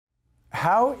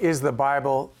How is the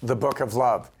Bible the book of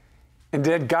love? And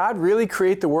did God really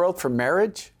create the world for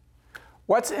marriage?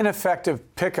 What's an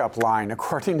effective pickup line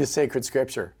according to sacred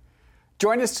scripture?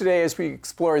 Join us today as we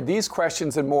explore these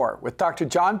questions and more with Dr.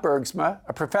 John Bergsma,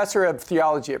 a professor of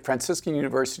theology at Franciscan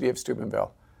University of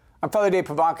Steubenville. I'm Father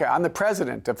Pivonka. I'm the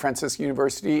president of Franciscan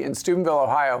University in Steubenville,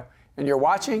 Ohio, and you're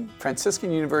watching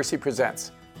Franciscan University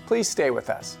Presents. Please stay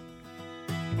with us.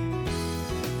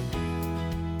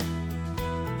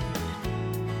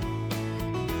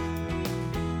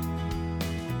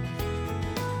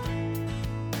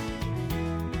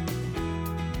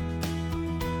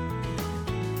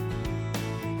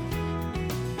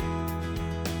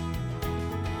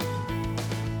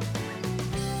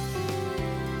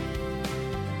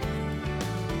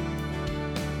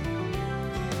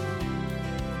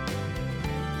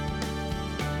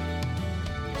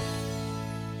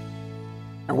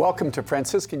 And welcome to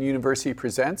Franciscan University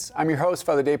Presents. I'm your host,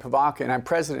 Father Pivonka, and I'm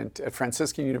president at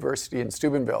Franciscan University in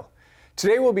Steubenville.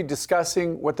 Today we'll be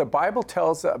discussing what the Bible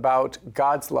tells about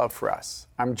God's love for us.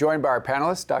 I'm joined by our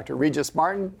panelists, Dr. Regis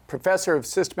Martin, professor of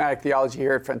systematic theology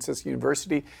here at Franciscan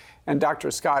University, and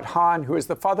Dr. Scott Hahn, who is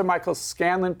the Father Michael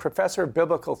Scanlon professor of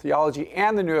biblical theology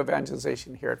and the new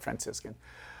evangelization here at Franciscan.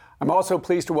 I'm also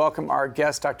pleased to welcome our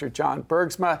guest, Dr. John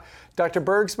Bergsma. Dr.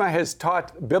 Bergsma has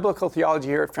taught biblical theology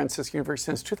here at Franciscan University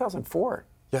since 2004.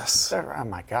 Yes. Oh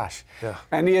my gosh. Yeah.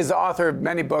 And he is the author of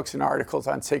many books and articles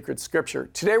on sacred scripture.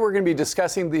 Today we're going to be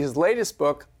discussing his latest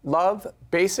book, Love,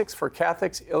 Basics for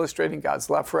Catholics, Illustrating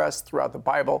God's Love for Us Throughout the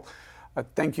Bible.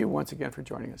 Thank you once again for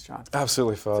joining us, John.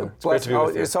 Absolutely, Father. It's great to be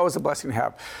with you. It's always a blessing to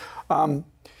have.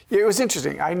 It was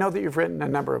interesting. I know that you've written a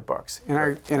number of books.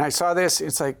 And I saw this,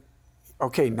 it's like,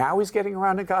 okay, now he's getting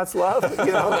around to God's love? Is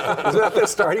that the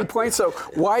starting point? So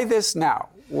why this now?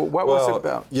 What was it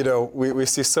about? We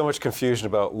see so much confusion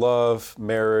about love,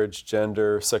 marriage,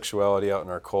 gender, sexuality out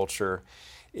in our culture.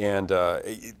 And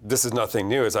this is nothing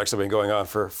new. It's actually been going on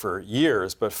for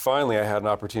years. But finally, I had an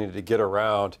opportunity to get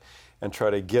around and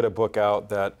try to get a book out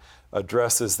that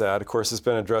addresses that. Of course, it's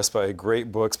been addressed by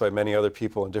great books by many other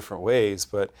people in different ways.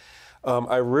 But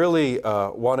I really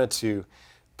wanted to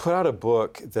put out a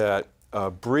book that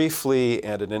briefly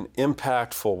and in an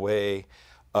impactful way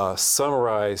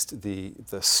summarized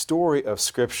the story of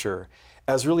Scripture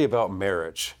as really about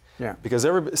marriage. Yeah. Because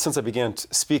ever since I began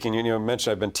speaking, you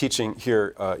mentioned I've been teaching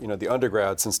here, the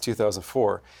undergrad since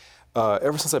 2004.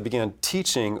 Ever since I began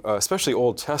teaching, especially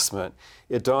Old Testament,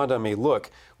 it dawned on me,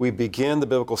 look, we begin the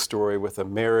biblical story with a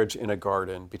marriage in a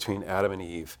garden between Adam and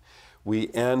Eve. We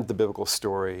end the biblical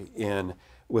story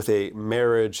with a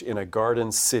marriage in a garden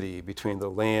city between the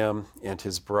Lamb and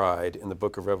his bride in the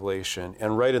book of Revelation.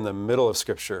 And right in the middle of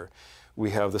Scripture,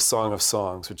 we have the Song of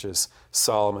Songs, which is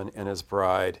Solomon and his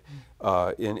bride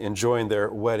enjoying their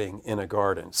wedding in a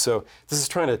garden. So this is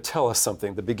trying to tell us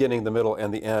something, the beginning, the middle,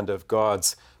 and the end of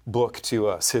God's book to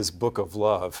us, his book of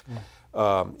love.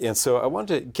 And so I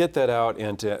wanted to get that out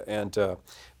and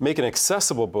make an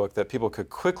accessible book that people could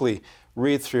quickly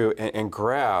read through and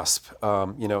grasp,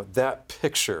 that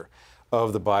picture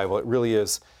of the Bible. It really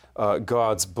is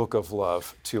God's book of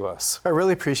love to us. I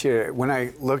really appreciate it. When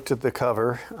I looked at the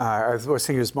cover, I was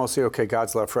thinking it was mostly, okay,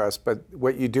 God's love for us, but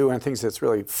what you do and things that's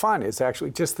really fun is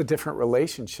actually just the different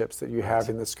relationships that you have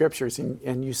in the scriptures,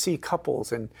 and you see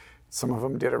couples, and some of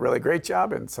them did a really great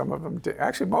job, and some of them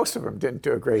actually most of them didn't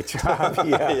do a great job.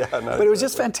 But it was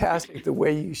just fantastic the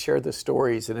way you shared the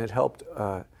stories, and it helped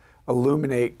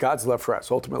illuminate God's love for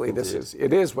us. Ultimately,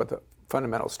 it is what the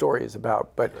fundamental story is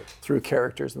about, but through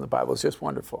characters in the Bible is just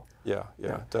wonderful. Yeah,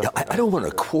 I don't want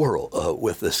to quarrel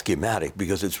with the schematic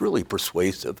because it's really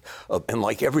persuasive, and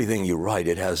like everything you write,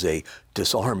 it has a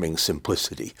disarming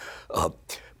simplicity.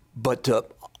 But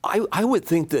I would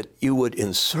think that you would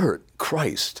insert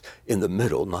Christ in the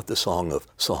middle, not the Song of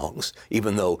Songs,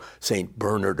 even though St.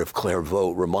 Bernard of Clairvaux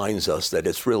reminds us that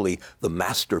it's really the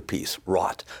masterpiece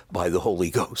wrought by the Holy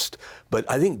Ghost. But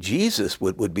I think Jesus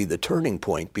would be the turning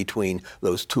point between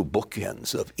those two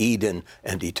bookends of Eden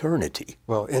and eternity.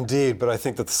 Well, indeed, but I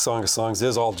think that the Song of Songs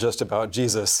is all just about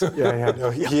Jesus.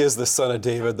 He is the Son of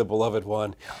David, the beloved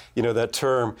one. That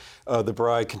term, the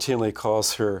bride continually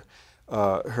calls her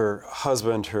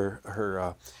husband,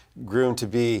 her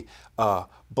groom-to-be,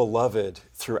 beloved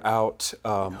throughout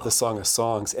the Song of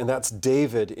Songs. And that's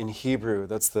David in Hebrew.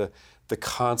 That's the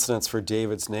consonants for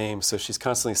David's name. So she's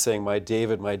constantly saying, my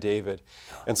David, my David.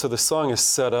 And so the song is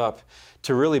set up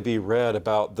to really be read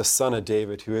about the Son of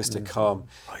David who is to come,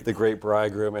 the great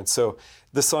bridegroom. And so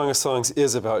the Song of Songs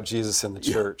is about Jesus and the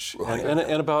church, and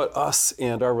about us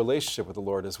and our relationship with the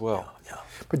Lord as well.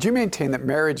 But you maintain that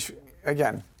marriage,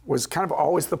 again, was kind of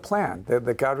always the plan,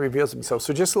 that God reveals himself.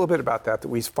 So just a little bit about that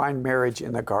we find marriage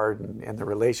in the garden and the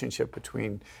relationship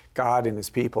between God and his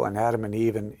people and Adam and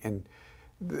Eve. And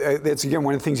it's, again,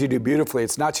 one of the things you do beautifully.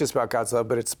 It's not just about God's love,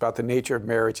 but it's about the nature of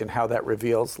marriage and how that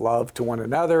reveals love to one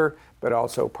another, but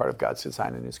also part of God's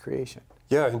design in his creation.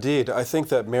 Yeah, indeed. I think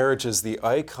that marriage is the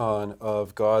icon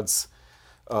of God's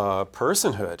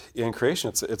personhood in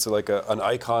creation. It's like an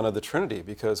icon of the Trinity,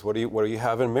 because what do you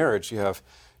have in marriage? You have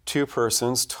two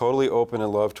persons totally open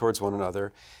in love towards one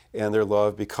another, and their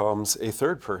love becomes a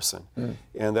third person.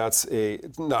 And that's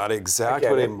not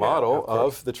exactly a model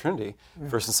of the Trinity.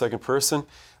 First and second person,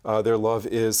 their love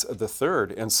is the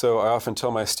third. And so I often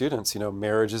tell my students,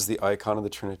 marriage is the icon of the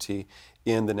Trinity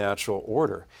in the natural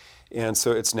order. And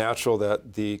so it's natural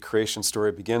that the creation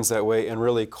story begins that way and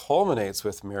really culminates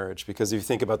with marriage, because if you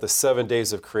think about the 7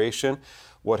 days of creation,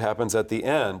 what happens at the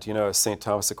end? As St.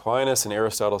 Thomas Aquinas and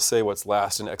Aristotle say, what's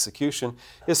last in execution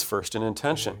is first in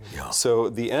intention. Yeah. So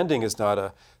the ending is not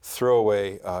a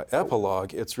throwaway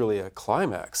epilogue, it's really a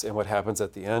climax. And what happens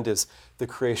at the end is the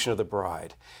creation of the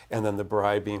bride, and then the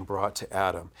bride being brought to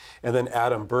Adam. And then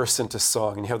Adam bursts into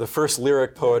song, and you have the first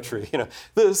lyric poetry,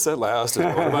 this at last is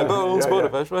one of my bones, bone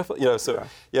of my flesh. So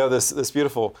you have this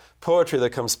beautiful poetry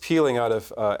that comes peeling out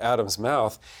of Adam's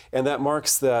mouth, and that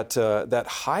marks that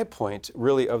high point,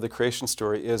 really, of the creation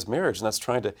story is marriage. And that's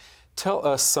trying to tell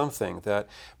us something, that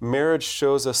marriage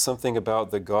shows us something about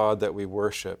the God that we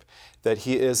worship, that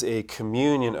he is a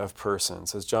communion of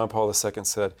persons. As John Paul II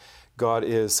said, God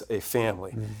is a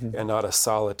family and not a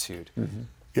solitude.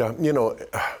 Yeah,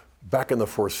 back in the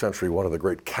 4th century, one of the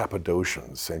great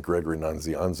Cappadocians, St. Gregory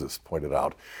Nazianzus, pointed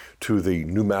out to the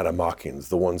pneumatomachins,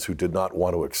 the ones who did not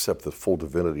want to accept the full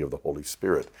divinity of the Holy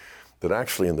Spirit, that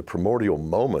actually in the primordial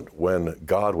moment when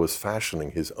God was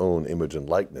fashioning his own image and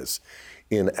likeness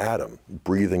in Adam,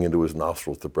 breathing into his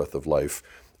nostrils the breath of life,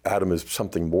 Adam is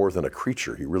something more than a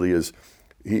creature. He really is,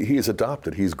 he is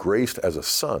adopted. He's graced as a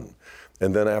son.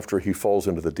 And then after he falls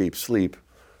into the deep sleep,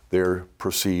 there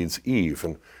proceeds Eve.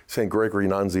 And St. Gregory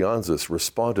Nazianzus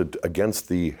responded against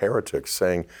the heretics,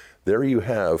 saying, there you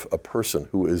have a person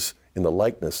who is in the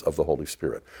likeness of the Holy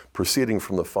Spirit, proceeding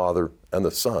from the Father and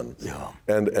the Son. Yeah.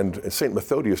 And St.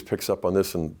 Methodius picks up on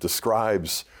this and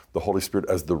describes the Holy Spirit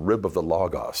as the rib of the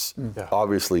Logos,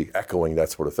 obviously echoing that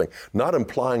sort of thing. Not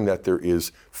implying that there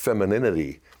is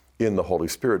femininity in the Holy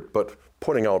Spirit, but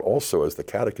pointing out also, as the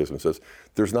Catechism says,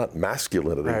 there's not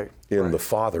masculinity in the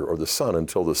Father or the Son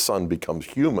until the Son becomes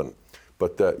human.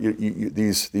 But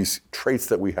these traits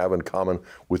that we have in common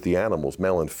with the animals,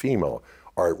 male and female,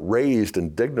 are raised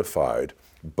and dignified,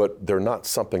 but they're not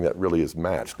something that really is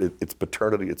matched. It's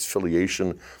paternity, it's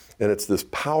filiation, and it's this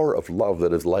power of love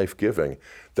that is life-giving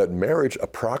that marriage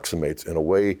approximates in a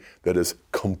way that is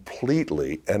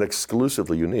completely and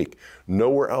exclusively unique.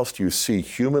 Nowhere else do you see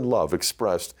human love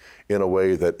expressed in a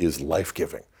way that is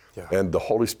life-giving. Yeah. And the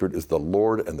Holy Spirit is the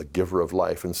Lord and the giver of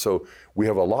life. And so we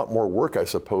have a lot more work, I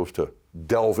suppose, to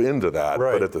delve into that.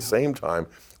 Right. But at the same time,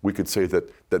 we could say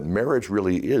that marriage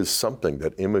really is something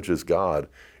that images God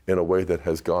in a way that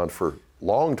has gone for a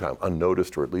long time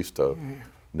unnoticed, or at least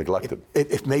neglected.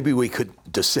 If maybe we could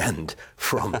descend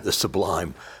from the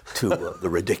sublime to the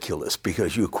ridiculous,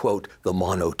 because you quote the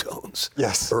monotones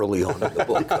early on in the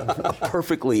book, a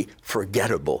perfectly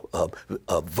forgettable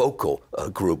vocal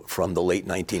group from the late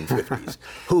 1950s.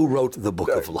 Who wrote the Book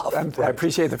of Love? I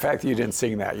appreciate the fact that you didn't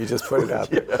sing that. You just put it out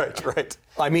there. Right.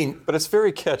 I mean, but it's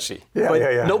very catchy.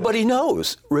 Nobody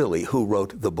knows really who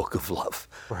wrote the Book of Love.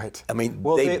 Right. I mean,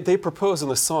 well, they propose in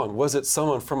the song, was it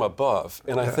someone from above?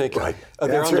 And I think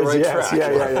they're on the right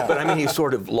track. But I mean, he's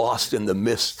sort of lost in the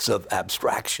mists of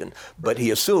abstraction. But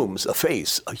he assumes a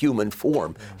face, a human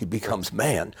form. He becomes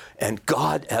man. And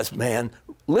God as man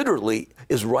literally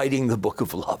is writing the Book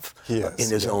of Love in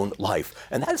his own life.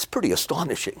 And that's pretty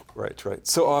astonishing. Right.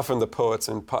 So often the poets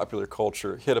in popular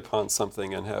culture hit upon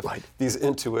something and have these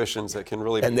intuitions that can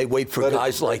really... And they wait for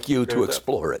guys like you to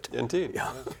explore it. Indeed.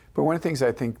 Yeah. But one of the things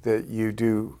I think that you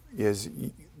do is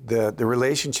the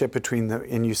relationship between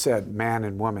and you said man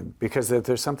and woman, because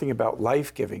there's something about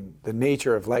life-giving, the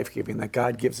nature of life-giving, that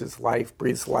God gives his life,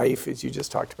 breathes life, as you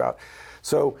just talked about.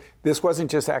 So this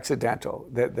wasn't just accidental,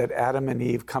 that Adam and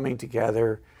Eve coming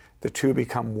together, the two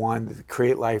become one,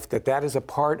 create life, that is a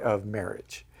part of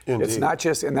marriage. Indeed. It's not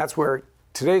just, and that's where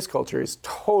today's culture has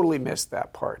totally missed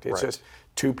that part. It's just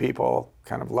two people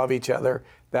kind of love each other.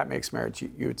 That makes marriage.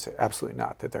 You would say absolutely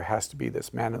not, that there has to be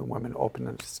this man and woman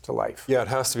openness to life. Yeah, it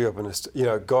has to be openness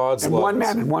to, God's love. And one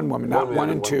man and one woman, not one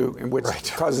and two, which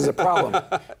causes a problem.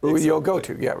 Exactly. You'll go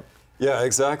to, Yeah,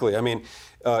 exactly. I mean,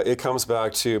 it comes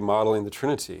back to modeling the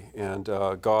Trinity, and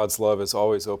God's love is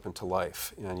always open to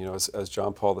life. And as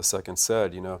John Paul II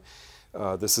said,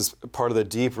 this is part of the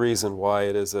deep reason why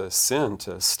it is a sin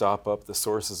to stop up the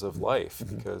sources of life,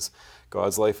 because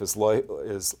God's life is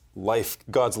life.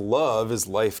 God's love is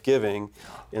life-giving,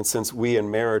 and since we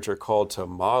in marriage are called to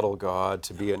model God,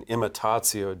 to be an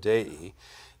imitatio Dei,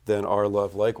 then our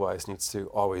love likewise needs to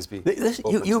always be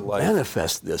open you to life.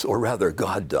 manifest this, or rather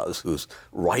God does, who's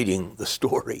writing the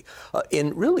story,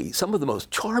 in really some of the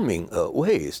most charming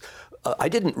ways. I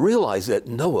didn't realize that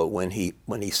Noah, when he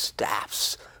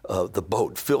staffs the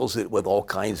boat, fills it with all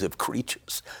kinds of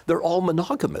creatures. They're all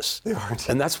monogamous. They are.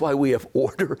 And that's why we have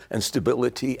order and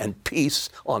stability and peace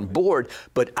on board.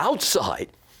 But outside,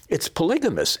 it's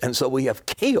polygamous, and so we have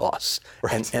chaos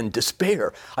and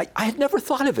despair. I had never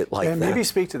thought of it like that. And maybe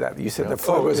speak to that. You said the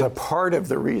flood was a part of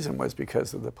the reason was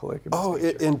because of the polygamous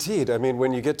nature. Indeed. I mean,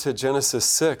 when you get to Genesis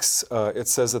 6, it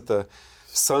says that the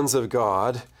sons of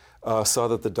God saw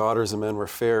that the daughters of men were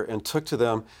fair and took to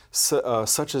them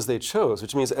such as they chose,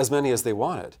 which means as many as they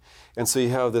wanted. And so you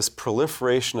have this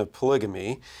proliferation of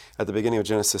polygamy at the beginning of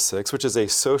Genesis 6, which is a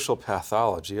social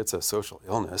pathology. It's a social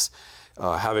illness.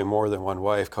 Having more than one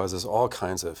wife causes all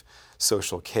kinds of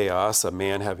social chaos. A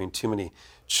man having too many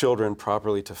children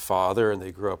properly to father, and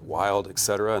they grow up wild,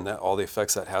 etc., and all the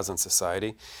effects that has on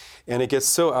society. And it gets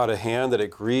so out of hand that it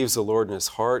grieves the Lord in his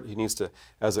heart. He needs to,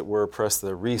 as it were, press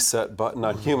the reset button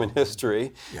on human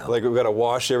history. Yeah. Like we've got to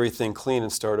wash everything clean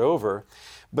and start over.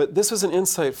 But this was an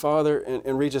insight, Father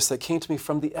and Regis, that came to me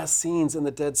from the Essenes and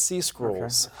the Dead Sea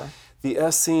Scrolls. Okay. The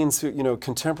Essenes, who,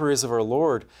 contemporaries of our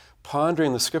Lord,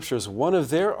 pondering the scriptures, one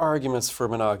of their arguments for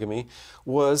monogamy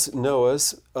was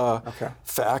Noah's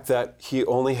fact that he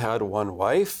only had one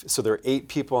wife. So there are 8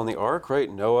 people on the ark, right?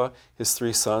 Noah, his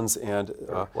 3 sons, and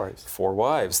 4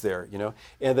 wives there,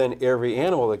 And then every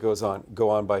animal that go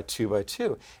on by 2 by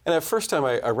 2. And at first time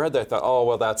I read that, I thought, oh,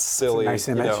 well, that's silly. That's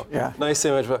a nice image. Yeah. Nice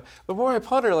image. But more I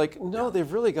ponder, no,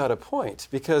 they've really got a point.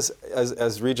 Because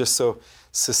as Regis so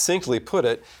succinctly put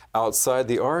it, outside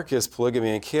the ark is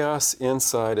polygamy and chaos,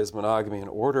 inside is monogamy and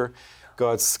order.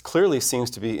 God clearly seems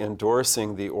to be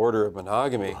endorsing the order of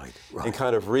monogamy and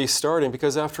kind of restarting,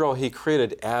 because after all, he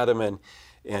created Adam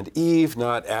and Eve,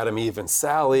 not Adam, Eve, and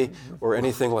Sally, or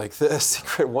anything like this. He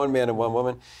created one man and one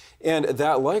woman. And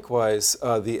that likewise,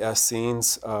 the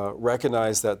Essenes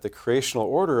recognized that the creational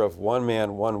order of one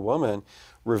man, one woman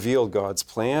revealed God's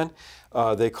plan.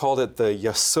 They called it the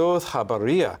Yasod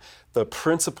Habariya, the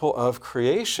principle of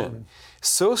creation.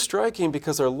 So striking,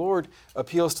 because our Lord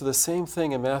appeals to the same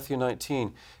thing in Matthew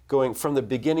 19, going from the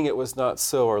beginning it was not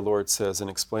so, our Lord says in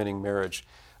explaining marriage.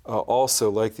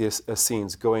 Also, like the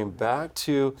Essenes, going back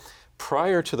to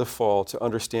prior to the fall to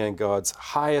understand God's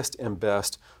highest and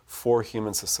best for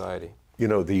human society.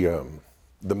 The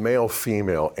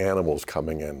male-female animals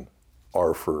coming in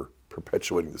are for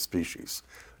perpetuating the species,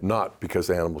 not because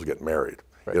animals get married.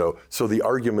 Right. So the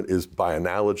argument is by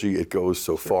analogy, it goes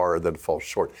so far and then falls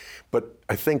short. But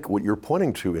I think what you're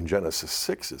pointing to in Genesis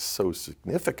 6 is so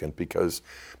significant, because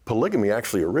polygamy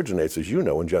actually originates, as you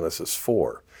know, in Genesis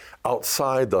 4.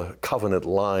 Outside the covenant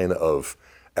line of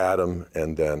Adam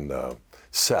and then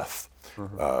Seth,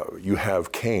 you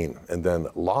have Cain, and then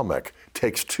Lamech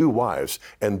takes 2 wives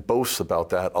and boasts about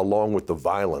that, along with the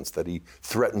violence that he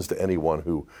threatens to anyone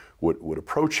who would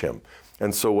approach him.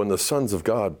 And so when the sons of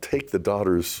God take the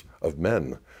daughters of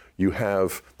men, you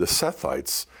have the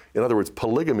Sethites. In other words,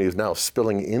 polygamy is now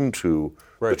spilling into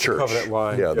the church. The covenant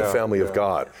line. The family of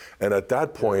God. And at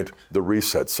that point, the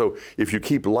reset. So if you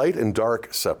keep light and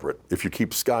dark separate, if you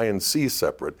keep sky and sea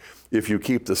separate, if you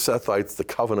keep the Sethites, the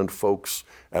covenant folks,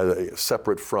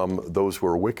 separate from those who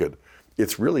are wicked,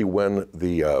 it's really when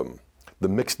the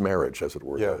mixed marriage, as it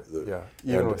were.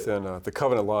 Even within the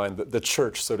covenant line, the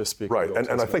church, so to speak. Right,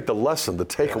 and I think the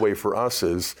takeaway for us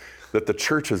is that the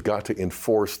church has got to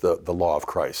enforce the law of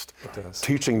Christ,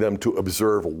 teaching them to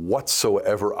observe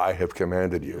whatsoever I have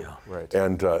commanded you.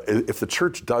 And if the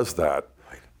church does that,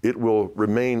 it will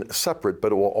remain separate,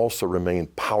 but it will also remain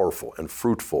powerful and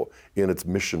fruitful in its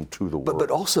mission to the world. But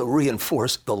also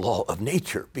reinforce the law of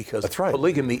nature, because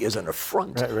polygamy is an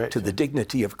affront to the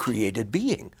dignity of created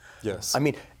being. Yes. I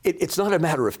mean, it's not a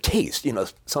matter of taste.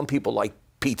 Some people like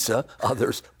pizza,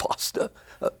 others pasta.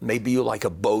 Maybe you like a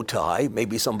bow tie.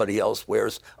 Maybe somebody else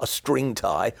wears a string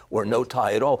tie or no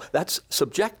tie at all. That's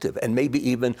subjective and maybe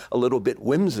even a little bit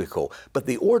whimsical. But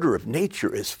the order of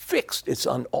nature is fixed. It's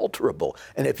unalterable.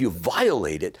 And if you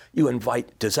violate it, you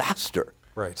invite disaster.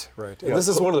 Right, right. And this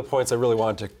is one of the points I really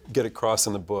wanted to get across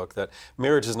in the book, that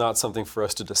marriage is not something for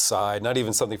us to decide, not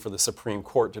even something for the Supreme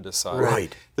Court to decide.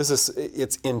 Right.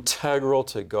 It's integral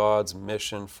to God's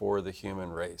mission for the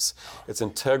human race. It's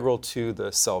integral to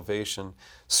the salvation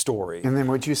story. And then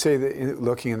would you say that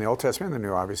looking in the Old Testament and the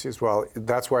New, obviously, as well,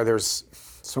 that's why there's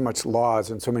so much laws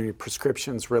and so many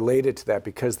prescriptions related to that,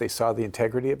 because they saw the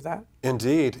integrity of that?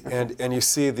 Indeed. And you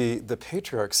see the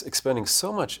patriarchs expending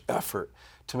so much effort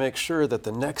to make sure that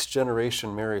the next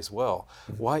generation marries well.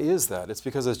 Why is that? It's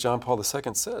because, as John Paul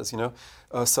II says,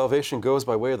 salvation goes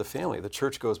by way of the family. The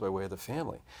church goes by way of the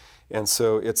family. And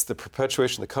so it's the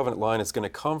perpetuation, the covenant line is going to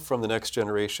come from the next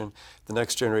generation. The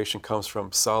next generation comes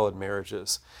from solid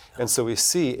marriages. And so we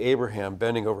see Abraham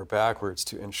bending over backwards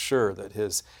to ensure that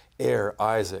his heir,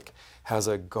 Isaac, has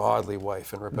a godly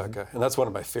wife in Rebecca. And that's one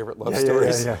of my favorite love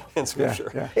stories in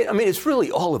Scripture. I mean, it's really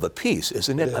all of a piece,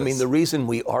 isn't it? It is. I mean, the reason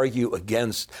we argue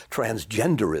against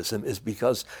transgenderism is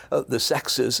because the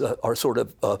sexes are sort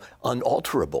of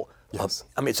unalterable. Yes.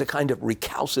 I mean, it's a kind of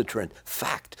recalcitrant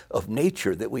fact of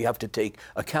nature that we have to take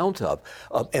account of.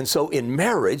 And so in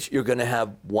marriage, you're going to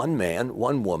have one man,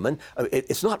 one woman.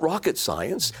 It's not rocket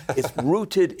science. It's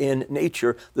rooted in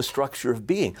nature, the structure of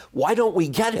being. Why don't we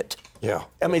get it? Yeah.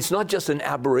 I mean, it's not just an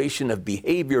aberration of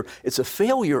behavior. It's a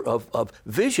failure of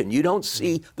vision. You don't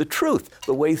see the truth,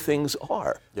 the way things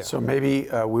are. Yeah. So maybe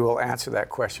we will answer that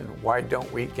question, why don't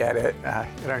we get it,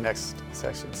 in our next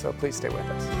session. So please stay with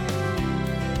us.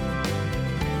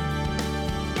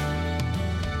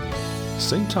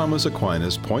 St. Thomas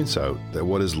Aquinas points out that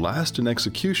what is last in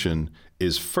execution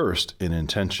is first in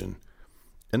intention.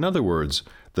 In other words,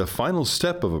 the final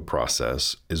step of a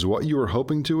process is what you are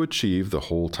hoping to achieve the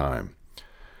whole time.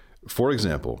 For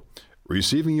example,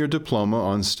 receiving your diploma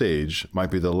on stage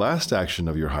might be the last action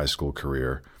of your high school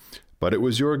career, but it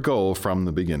was your goal from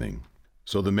the beginning.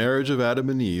 So the marriage of Adam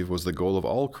and Eve was the goal of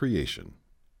all creation,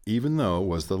 even though it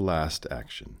was the last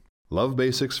action. Love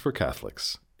Basics for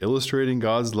Catholics, Illustrating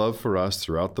God's Love for Us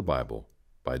Throughout the Bible,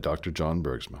 by Dr. John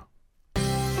Bergsma.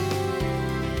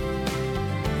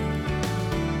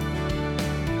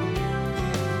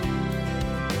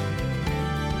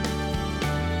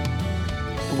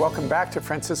 Welcome back to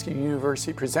Franciscan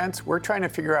University Presents. We're trying to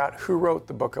figure out who wrote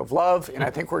the Book of Love, and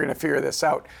I think we're going to figure this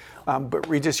out. But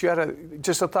Regis, you had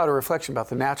just a thought or reflection about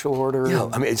the natural order. Yeah,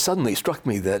 I mean, it suddenly struck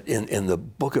me that in the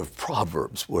book of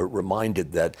Proverbs, we're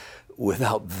reminded that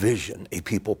without vision, a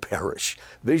people perish.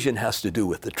 Vision has to do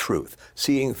with the truth,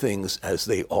 seeing things as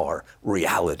they are,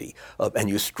 reality. And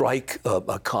you strike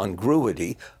a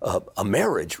congruity, a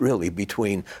marriage really,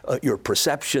 between your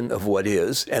perception of what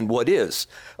is and what is.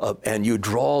 And you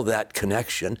draw that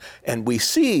connection, and we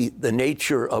see the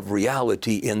nature of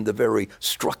reality in the very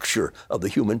structure of the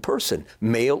human person,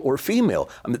 male or female.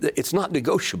 I mean, it's not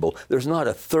negotiable. There's not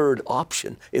a third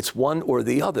option. It's one or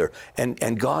the other.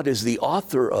 And God is the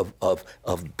author of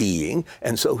being,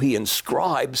 and so he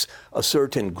inscribes a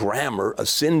certain grammar, a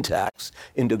syntax,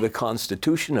 into the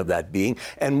constitution of that being,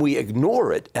 and we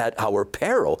ignore it at our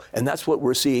peril, and that's what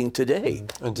we're seeing today.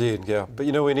 Indeed, yeah. But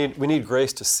we need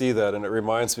grace to see that, and it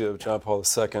reminds me of John Paul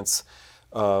II's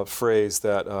phrase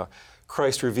that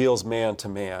Christ reveals man to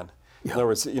man. In other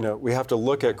words, we have to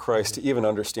look at Christ to even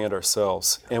understand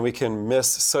ourselves, and we can miss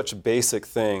such basic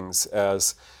things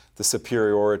as the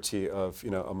superiority of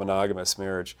a monogamous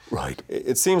marriage. Right.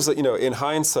 It seems that in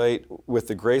hindsight, with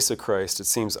the grace of Christ, it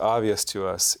seems obvious to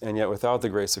us, and yet without the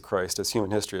grace of Christ, as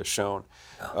human history has shown,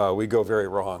 we go very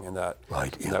wrong in that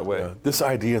that way. This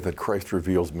idea that Christ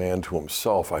reveals man to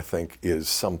himself, I think, is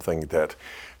something that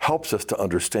helps us to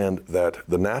understand that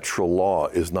the natural law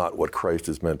is not what Christ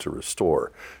is meant to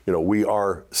restore. We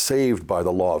are saved by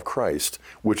the law of Christ,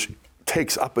 which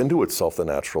takes up into itself the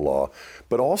natural law,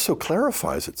 but also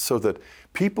clarifies it so that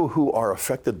people who are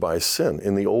affected by sin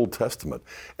in the Old Testament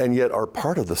and yet are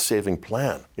part of the saving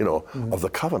plan, of the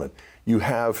covenant. You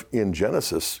have in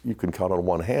Genesis, you can count on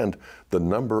one hand the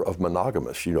number of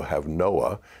monogamists. You have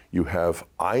Noah, you have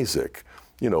Isaac,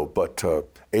 but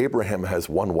Abraham has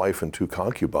one wife and two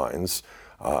concubines.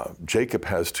 Jacob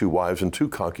has 2 wives and 2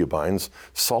 concubines.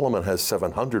 Solomon has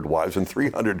 700 wives and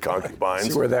 300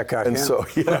 concubines. See where that got him.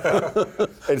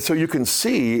 And so you can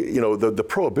see, the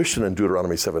prohibition in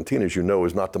Deuteronomy 17, as you know,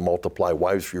 is not to multiply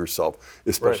wives for yourself,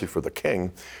 especially for the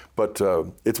king. But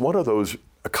it's one of those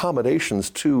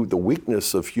accommodations to the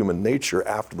weakness of human nature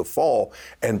after the fall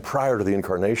and prior to the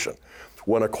incarnation.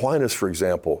 When Aquinas, for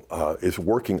example, is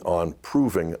working on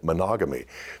proving monogamy,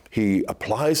 he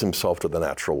applies himself to the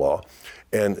natural law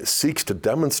and seeks to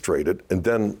demonstrate it, and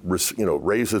then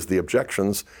raises the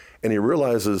objections, and he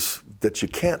realizes that you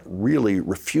can't really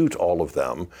refute all of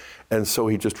them, and so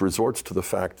he just resorts to the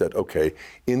fact that, okay,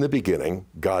 in the beginning,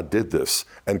 God did this,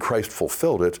 and Christ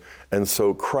fulfilled it, and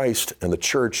so Christ and the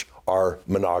church are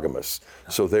monogamous.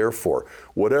 So therefore,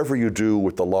 whatever you do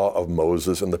with the law of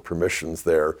Moses and the permissions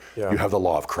there, you have the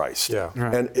law of Christ. Yeah.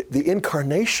 Right. And the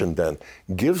incarnation then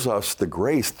gives us the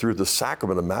grace through the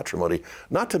sacrament of matrimony,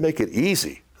 not to make it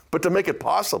easy, but to make it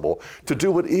possible to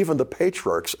do what even the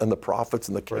patriarchs and the prophets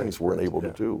and the kings weren't able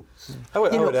to do. I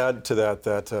would add to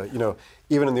that,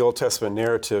 even in the Old Testament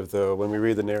narrative, though, when we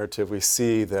read the narrative, we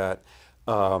see that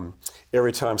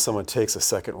every time someone takes a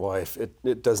second wife,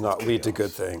 it does not lead to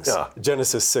good things. Yeah.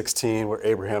 Genesis 16, where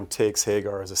Abraham takes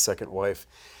Hagar as a second wife,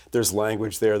 there's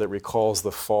language there that recalls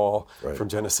the fall from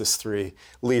Genesis 3,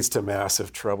 leads to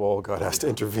massive trouble. God has to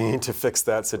intervene to fix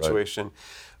that situation.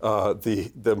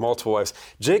 The multiple wives.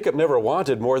 Jacob never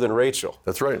wanted more than Rachel.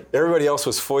 That's right. Everybody else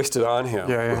was foisted on him.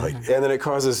 Right. And then it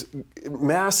causes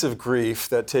massive grief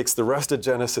that takes the rest of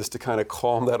Genesis to kind of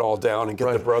calm that all down and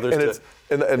get the brothers to...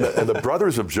 And the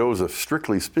brothers of Joseph,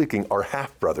 strictly speaking, are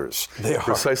half-brothers. They are.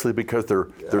 Precisely because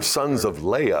they're sons of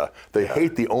Leah. They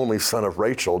hate the only son of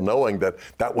Rachel, knowing that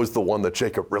that was the one that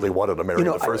Jacob really wanted to marry in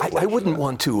the first place. I wouldn't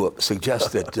want to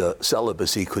suggest that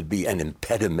celibacy could be an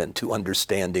impediment to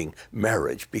understanding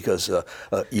marriage, because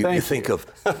you think of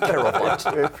Caravant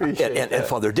and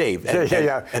Father Dave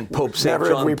and Pope St.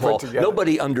 John Paul.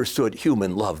 Nobody understood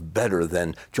human love better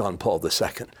than John Paul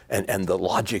II and the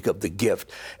logic of the gift.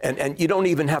 And you don't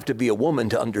even have to be a woman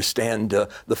to understand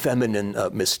the feminine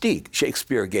mystique.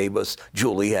 Shakespeare gave us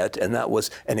Juliet, and that was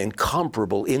an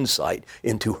incomparable insight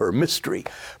into her mystery.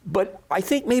 But I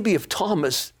think maybe if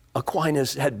Thomas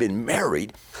Aquinas had been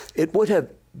married, it would have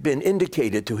been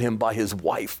indicated to him by his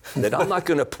wife that I'm not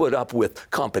going to put up with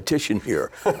competition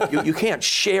here. You can't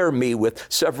share me with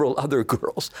several other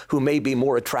girls who may be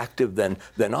more attractive than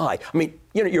I. I mean,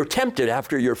 you're tempted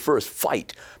after your first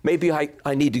fight. Maybe I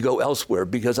need to go elsewhere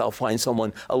because I'll find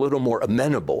someone a little more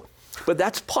amenable. But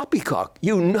that's poppycock.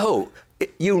 You know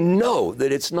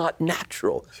that it's not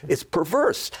natural. It's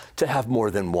perverse to have more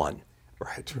than one.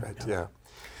 Right, yeah.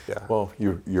 Yeah. Well,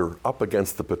 you're up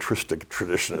against the patristic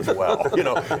tradition as well,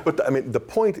 But the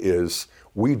point is,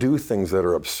 we do things that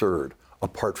are absurd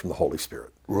apart from the Holy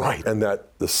Spirit. Right. And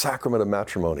that the sacrament of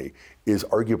matrimony is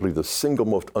arguably the single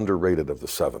most underrated of the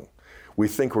seven. We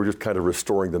think we're just kind of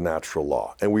restoring the natural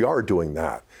law, and we are doing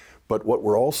that. But what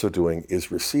we're also doing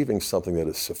is receiving something that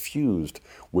is suffused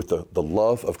with the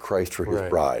love of Christ for his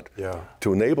bride,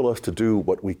 to enable us to do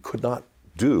what we could not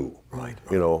do,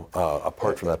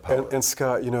 apart from that power. And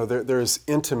Scott, there's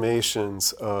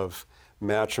intimations of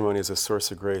matrimony as a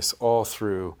source of grace all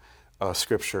through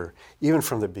Scripture, even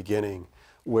from the beginning,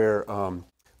 where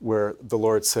the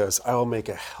Lord says, "I will make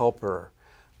a helper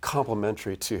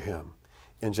complementary to him,"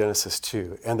 in Genesis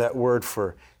 2, and that word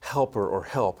for helper or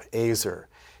help, ezer.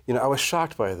 I was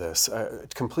shocked by this,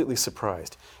 completely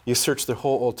surprised. You search the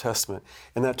whole Old Testament,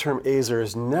 and that term ezer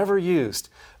is never used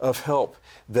of help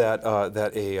that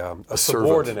a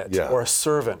subordinate or a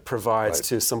servant provides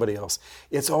to somebody else.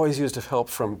 It's always used of help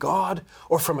from God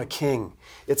or from a king.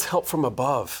 It's help from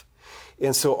above.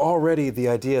 And so already the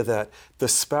idea that the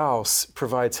spouse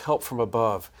provides help from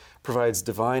above, provides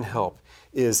divine help,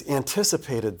 is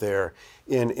anticipated there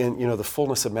in the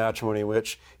fullness of matrimony, in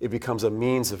which it becomes a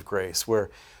means of grace, where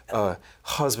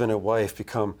husband and wife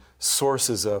become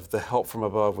sources of the help from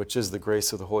above, which is the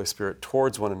grace of the Holy Spirit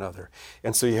towards one another.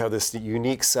 And so you have this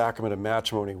unique sacrament of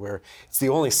matrimony, where it's the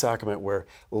only sacrament where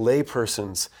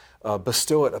laypersons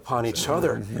bestow it upon each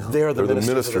other. They are the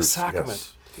ministers of the sacrament.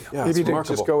 Yes. Yeah, Maybe it's to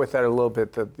remarkable. just go with that a little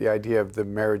bit, the idea of the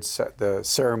marriage, the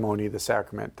ceremony, the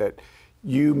sacrament, that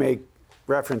you make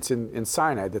reference in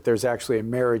Sinai, that there's actually a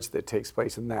marriage that takes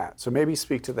place in that. So maybe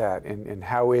speak to that, and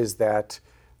how is that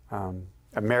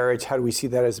a marriage? How do we see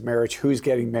that as a marriage? Who's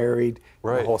getting married?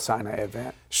 Right. The whole Sinai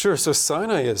event. Sure. So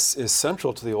Sinai is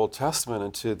central to the Old Testament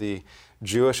and to the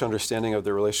Jewish understanding of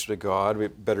their relationship to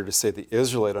God. Better to say the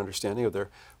Israelite understanding of their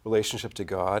relationship to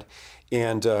God.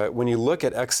 And when you look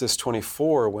at Exodus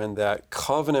 24, when that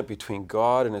covenant between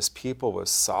God and his people was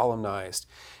solemnized,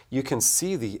 you can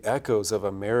see the echoes of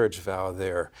a marriage vow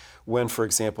there when, for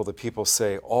example, the people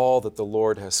say, all that the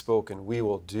Lord has spoken, we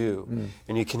will do.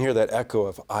 And you can hear that echo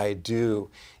of I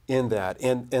do in that.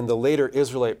 And the later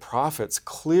Israelite prophets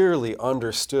clearly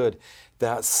understood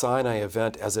that Sinai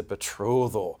event as a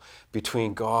betrothal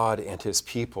between God and his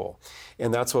people.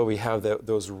 And that's why we have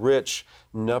those rich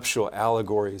nuptial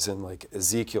allegories in like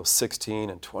Ezekiel 16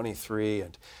 and 23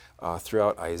 and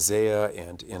throughout Isaiah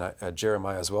and in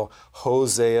Jeremiah as well.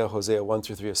 Hosea 1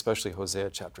 through 3, especially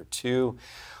Hosea chapter 2.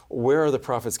 Where are the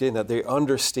prophets getting that? They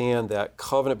understand that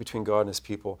covenant between God and his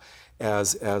people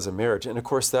as a marriage. And of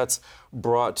course, that's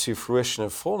brought to fruition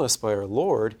and fullness by our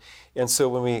Lord. And so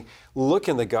when we look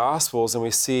in the Gospels and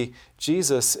we see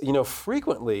Jesus,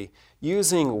 frequently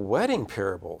using wedding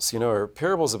parables, or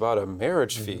parables about a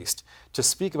marriage feast to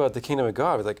speak about the kingdom of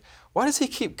God, we're like, why does he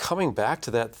keep coming back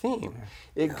to that theme?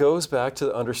 It goes back to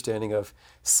the understanding of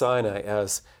Sinai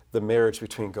as the marriage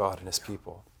between God and his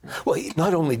people. Well,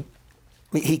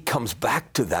 he comes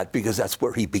back to that because that's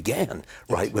where he began,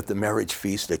 right, with the marriage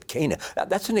feast at Cana.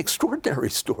 That's an extraordinary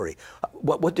story.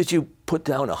 What did you put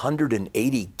down,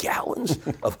 180 gallons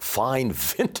of fine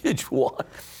vintage wine?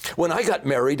 When I got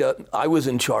married, I was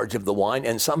in charge of the wine,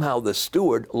 and somehow the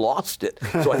steward lost it.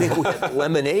 So I think we had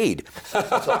lemonade.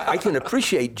 So I can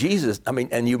appreciate Jesus. I mean,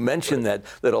 and you mentioned that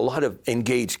a lot of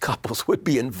engaged couples would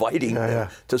be inviting them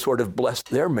to sort of bless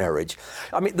their marriage.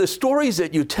 I mean, the stories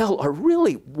that you tell are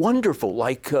really wonderful,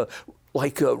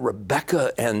 like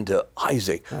Rebecca and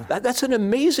Isaac. That's an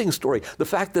amazing story. The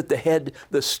fact that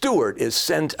the steward is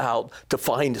sent out to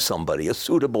find somebody, a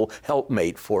suitable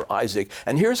helpmate for Isaac.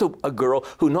 And here's a girl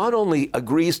who not only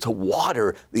agrees to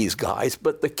water these guys,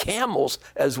 but the camels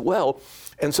as well.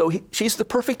 And so she's the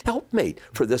perfect helpmate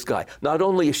for this guy. Not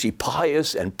only is she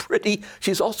pious and pretty,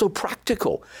 she's also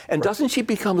practical. And doesn't she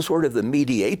become sort of the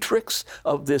mediatrix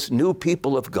of this new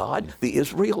people of God, the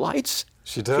Israelites?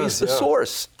 She does. She's the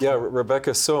source. Yeah, Rebecca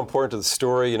is so important to the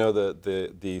story.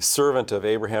 The servant of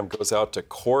Abraham goes out to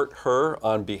court her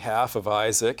on behalf of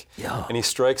Isaac. Yeah. And he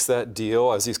strikes that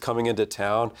deal as he's coming into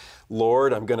town.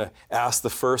 Lord, I'm going to ask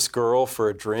the first girl for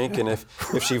a drink, and if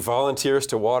she volunteers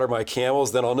to water my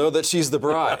camels, then I'll know that she's the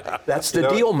bride. That's the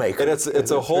deal maker. And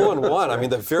it's a hole in one. I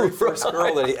mean, the very first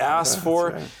girl that he asked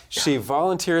for, she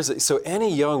volunteers. So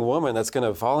any young woman that's going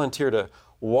to volunteer to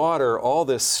water all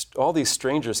these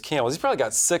strangers' camels. He's probably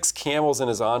got 6 camels in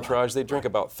his entourage. They drink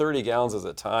about 30 gallons at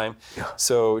a time. Yeah.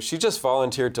 So she just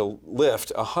volunteered to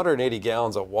lift 180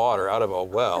 gallons of water out of a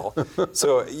well.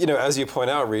 So, as you point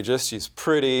out, Regis, she's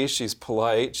pretty, she's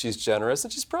polite, she's generous,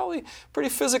 and she's probably pretty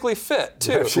physically fit,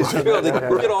 too. Yeah, she's able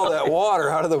to get all that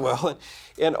water out of the well.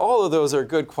 And all of those are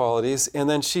good qualities. And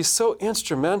then she's so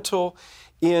instrumental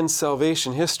in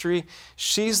salvation history.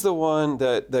 She's the one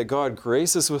that God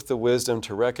graces with the wisdom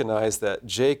to recognize that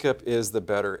Jacob is the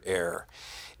better heir.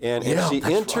 And she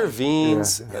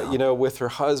intervenes, with her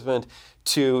husband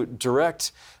to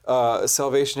direct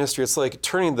salvation history. It's like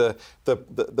turning the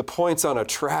points on a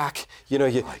track.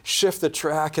 You shift the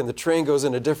track and the train goes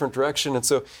in a different direction. And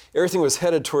so everything was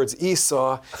headed towards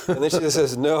Esau. And then she just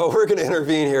says, no, we're going to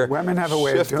intervene here. Women have a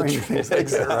way of doing things like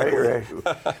that,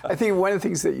 right? I think one of the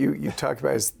things that you talked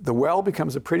about is the well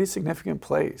becomes a pretty significant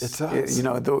place. It does.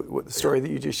 The story that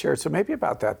you just shared. So maybe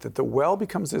about that the well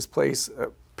becomes this place,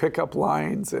 pickup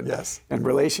lines and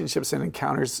relationships and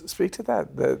encounters. Speak to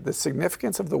that, the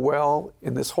significance of the well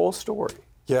in this whole story.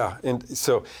 Yeah, and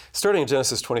so starting in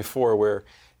Genesis 24, where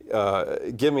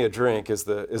 "Give me a drink" is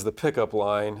the pickup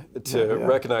line to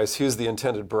recognize who's the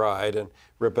intended bride, and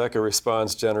Rebecca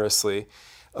responds generously.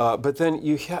 But then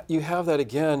you have that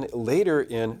again later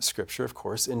in Scripture, of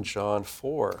course, in John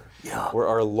 4, where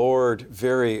our Lord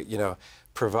very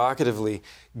provocatively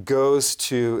goes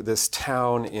to this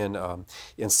town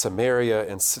in Samaria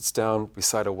and sits down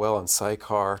beside a well in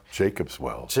Sychar. Jacob's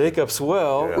well,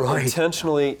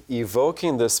 intentionally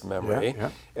evoking this memory.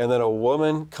 And then a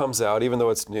woman comes out, even though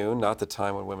it's noon, not the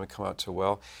time when women come out to a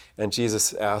well, and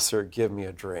Jesus asks her, "Give me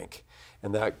a drink."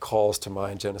 And that calls to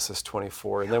mind Genesis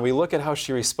 24. And then we look at how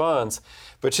she responds.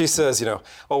 But she says,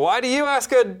 well, why do you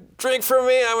ask a drink from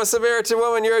me? I'm a Samaritan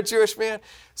woman, you're a Jewish man.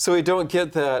 So we don't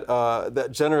get that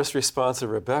generous response of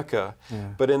Rebecca.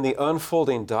 But in the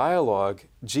unfolding dialogue,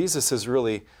 Jesus is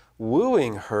really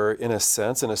wooing her in a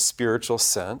sense, in a spiritual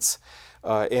sense.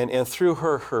 And through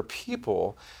her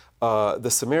people,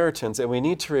 the Samaritans. And we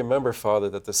need to remember,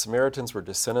 Father, that the Samaritans were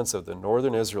descendants of the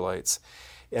northern Israelites.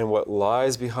 And what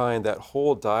lies behind that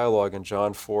whole dialogue in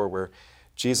John 4, where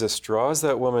Jesus draws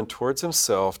that woman towards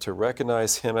himself to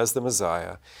recognize him as the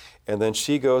Messiah, and then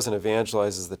she goes and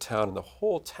evangelizes the town, and the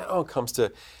whole town comes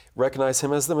to recognize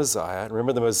him as the Messiah. And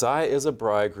remember, the Messiah is a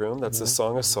bridegroom. That's the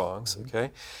Song of Songs,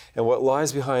 okay? And what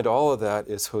lies behind all of that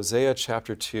is Hosea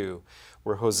chapter 2,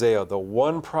 where Hosea, the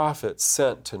one prophet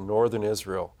sent to northern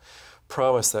Israel,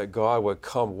 promised that God would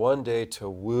come one day to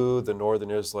woo the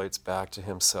northern Israelites back to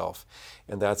himself.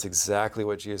 And that's exactly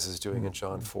what Jesus is doing in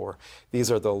John 4. These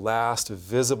are the last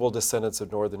visible descendants of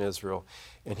northern Israel,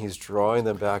 and he's drawing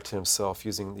them back to himself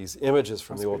using these images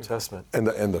from the Old Testament.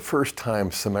 And the first time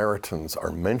Samaritans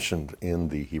are mentioned in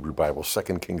the Hebrew Bible, 2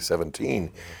 Kings 17,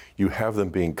 you have them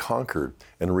being conquered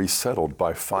and resettled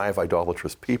by 5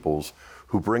 idolatrous peoples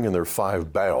who bring in their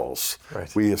 5 Baals.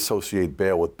 Right. We associate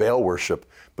Baal with Baal worship,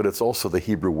 but it's also the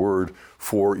Hebrew word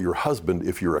for your husband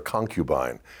if you're a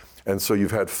concubine. And so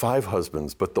you've had 5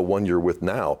 husbands, but the one you're with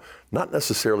now, not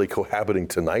necessarily cohabiting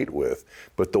tonight with,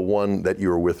 but the one that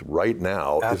you're with right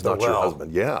now is not your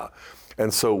husband. Yeah.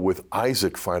 And so with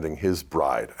Isaac finding his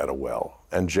bride at a well,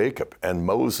 and Jacob and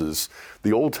Moses,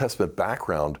 the Old Testament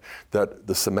background that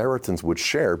the Samaritans would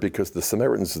share, because the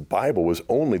Samaritans' Bible was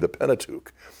only the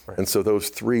Pentateuch. Right. And so those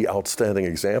 3 outstanding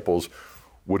examples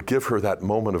would give her that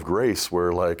moment of grace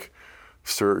where, like,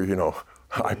 sir,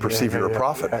 I perceive you're a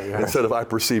prophet. Instead of I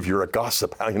perceive you're a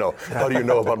gossip. How do you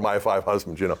know about my 5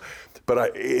 husbands?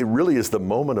 But it really is the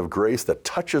moment of grace that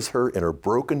touches her in her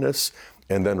brokenness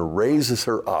and then raises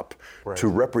her up to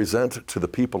represent to the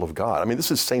people of God. I mean,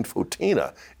 this is Saint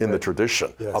Fotina in the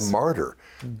tradition, a martyr,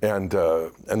 and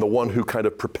the one who kind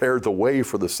of prepared the way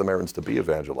for the Samaritans to be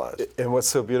evangelized. And what's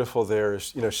so beautiful there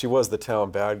is, she was the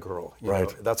town bad girl. You know?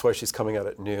 That's why she's coming out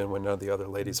at noon when none of the other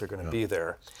ladies are going to be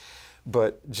there.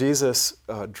 But Jesus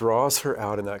draws her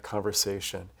out in that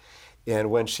conversation.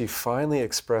 And when she finally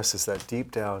expresses that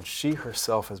deep down, she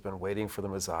herself has been waiting for the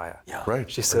Messiah. Yeah. Right.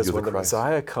 She says, when the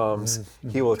Messiah comes,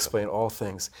 he will explain all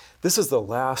things. This is the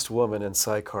last woman in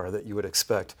Sychar that you would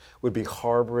expect would be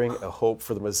harboring a hope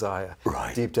for the Messiah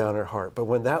deep down in her heart. But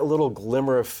when that little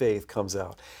glimmer of faith comes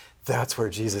out, that's where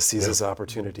Jesus sees his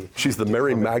opportunity. She's the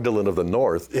Mary Magdalene of the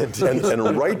North.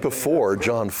 And right before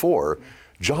John 4,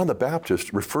 John the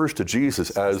Baptist refers to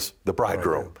Jesus as the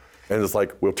bridegroom. And it's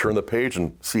like, we'll turn the page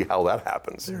and see how that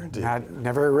happens.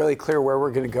 Never really clear where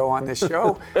we're going to go on this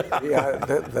show.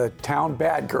 The town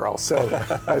bad girl. So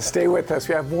stay with us.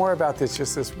 We have more about this,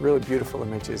 just this really beautiful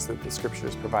images that the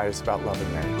scriptures provide us about love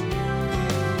and marriage.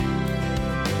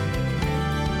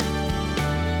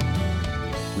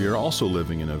 We are also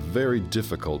living in a very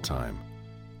difficult time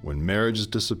when marriage is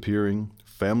disappearing,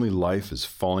 family life is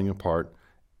falling apart,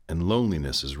 and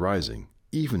loneliness is rising,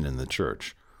 even in the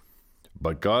church.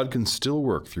 But God can still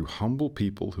work through humble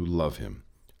people who love Him,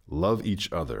 love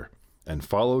each other, and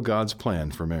follow God's plan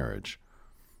for marriage.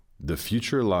 The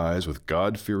future lies with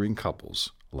God-fearing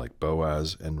couples like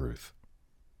Boaz and Ruth.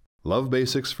 Love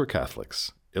Basics for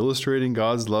Catholics, Illustrating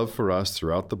God's Love for Us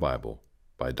Throughout the Bible,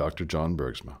 by Dr. John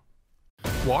Bergsma.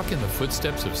 Walk in the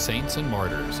footsteps of saints and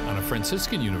martyrs on a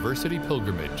Franciscan University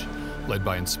pilgrimage. Led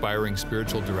by inspiring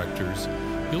spiritual directors,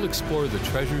 you'll explore the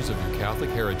treasures of your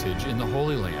Catholic heritage in the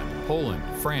Holy Land, Poland,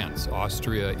 France,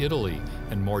 Austria, Italy,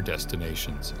 and more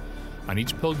destinations. On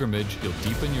each pilgrimage, you'll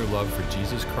deepen your love for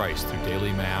Jesus Christ through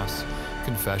daily Mass,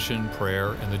 confession,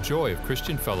 prayer, and the joy of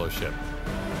Christian fellowship.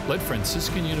 Let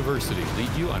Franciscan University lead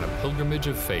you on a pilgrimage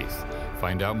of faith.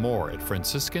 Find out more at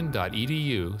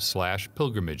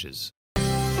franciscan.edu/pilgrimages.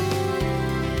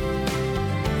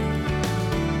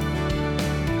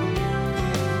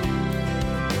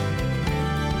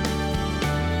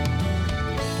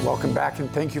 Welcome back, and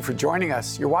thank you for joining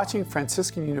us. You're watching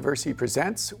Franciscan University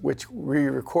Presents, which we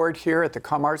record here at the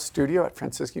ComArt studio at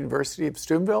Franciscan University of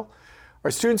Steubenville.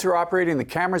 Our students are operating the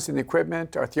cameras and the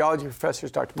equipment. Our theology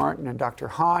professors, Dr. Martin and Dr.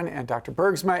 Hahn, and Dr.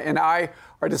 Bergsma and I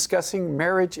are discussing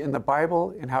marriage in the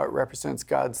Bible and how it represents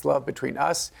God's love between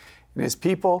us and His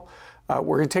people.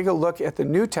 We're going to take a look at the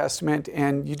New Testament,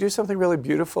 and you do something really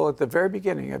beautiful at the very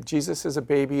beginning of Jesus as a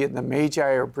baby, and the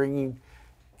Magi are bringing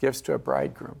gifts to a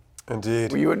bridegroom.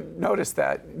 Indeed. Well, you wouldn't notice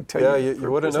that until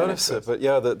you wouldn't notice it. But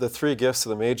the 3 gifts of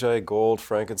the Magi, gold,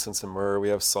 frankincense, and myrrh, we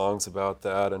have songs about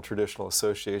that and traditional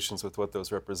associations with what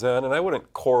those represent. And I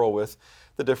wouldn't quarrel with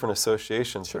the different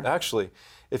associations. Sure. But actually,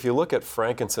 if you look at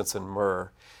frankincense and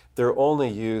myrrh, they're only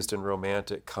used in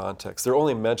romantic contexts. They're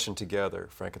only mentioned together,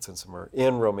 frankincense and myrrh,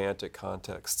 in romantic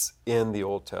contexts in the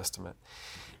Old Testament.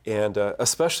 And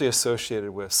especially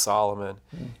associated with Solomon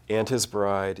and his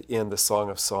bride in the Song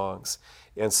of Songs.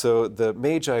 And so the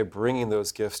Magi bringing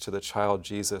those gifts to the child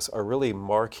Jesus are really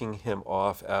marking him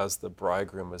off as the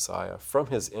bridegroom Messiah from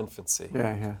his infancy.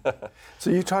 Yeah. So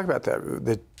you talk about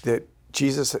that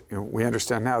Jesus, we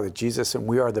understand now that Jesus and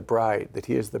we are the bride, that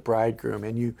He is the bridegroom.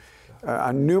 And you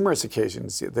on numerous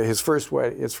occasions, his first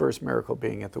miracle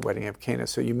being at the wedding of Cana.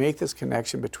 So you make this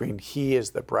connection between he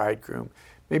is the bridegroom.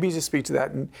 Maybe you just speak to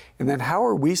that. And then how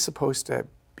are we supposed to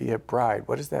be a bride?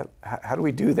 What is that? How do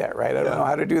we do that, right? I don't know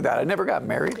how to do that. I never got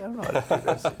married. I don't know how to do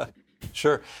this.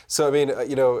 Sure. So, I mean,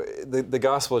 the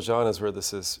Gospel of John is where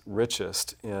this is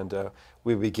richest. And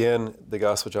we begin the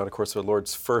Gospel of John, of course, with the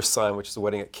Lord's first sign, which is the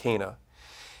wedding at Cana,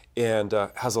 and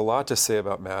has a lot to say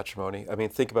about matrimony. I mean,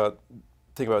 think about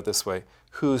it this way.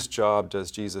 Whose job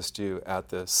does Jesus do at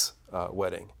this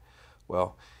wedding?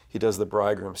 Well, he does the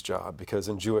bridegroom's job, because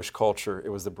in Jewish culture, it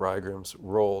was the bridegroom's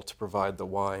role to provide the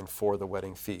wine for the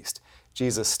wedding feast.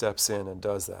 Jesus steps in and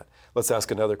does that. Let's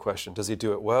ask another question. Does he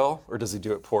do it well, or does he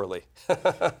do it poorly?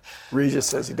 Regis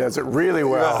says he does it really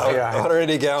well. Yeah,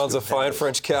 180 gallons of fine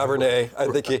French Cabernet. I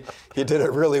think he did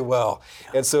it really well.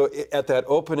 And so at that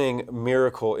opening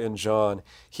miracle in John,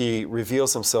 he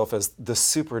reveals himself as the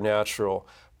supernatural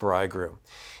bridegroom.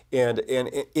 And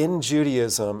in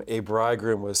Judaism, a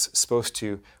bridegroom was supposed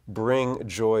to bring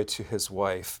joy to his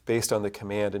wife based on the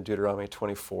command in Deuteronomy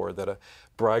 24 that a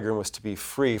bridegroom was to be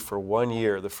free for 1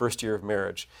 year, the first year of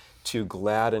marriage, to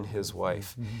gladden his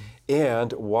wife.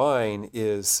 And wine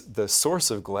is the source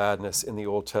of gladness in the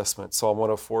Old Testament. Psalm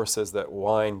 104 says that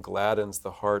wine gladdens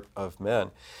the heart of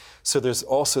men. So there's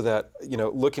also that,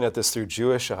 looking at this through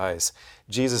Jewish eyes,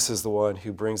 Jesus is the one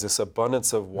who brings this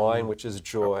abundance of wine, which is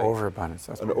joy. Overabundance.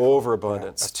 An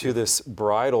overabundance to this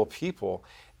bridal people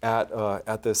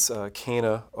at this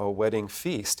Cana wedding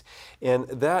feast. And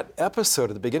that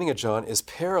episode at the beginning of John is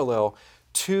parallel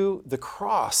to the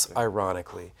cross,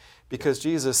 ironically, because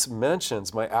Jesus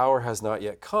mentions, "My hour has not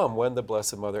yet come," when the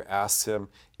Blessed Mother asks him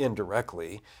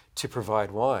indirectly to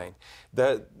provide wine.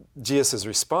 That Jesus'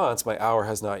 response, "My hour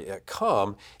has not yet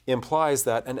come," implies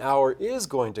that an hour is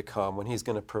going to come when he's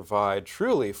going to provide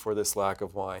truly for this lack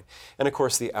of wine. And of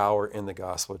course, the hour in the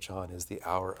Gospel of John is the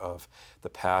hour of the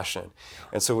Passion.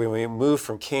 And so when we move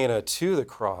from Cana to the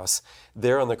cross,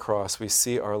 there on the cross we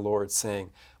see our Lord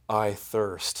saying, "I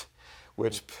thirst,"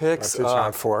 which picks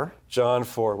up John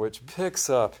 4, which picks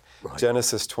up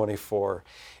Genesis 24.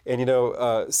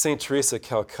 And St. Teresa of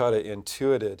Calcutta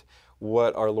intuited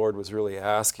what our Lord was really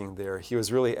asking there. He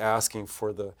was really asking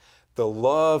for the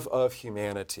love of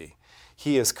humanity.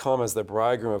 He has come as the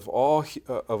bridegroom of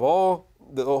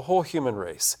the whole human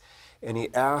race, and he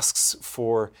asks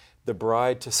for the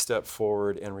bride to step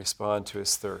forward and respond to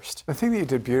his thirst. The thing that you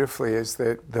did beautifully is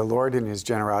that the Lord in his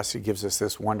generosity gives us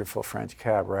this wonderful French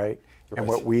cab, right? And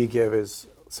what we give is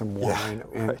some wine,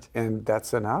 and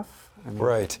that's enough?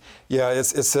 Right. Yeah, it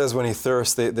says when he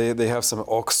thirsts, they have some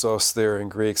oxos there in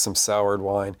Greek, some soured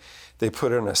wine. They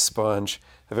put it in a sponge.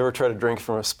 Have you ever tried to drink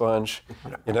from a sponge?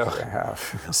 I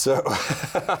have.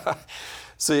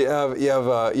 So you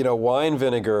have wine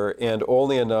vinegar and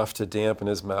only enough to dampen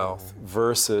his mouth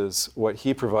versus what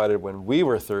he provided when we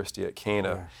were thirsty at Cana.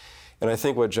 Yeah. And I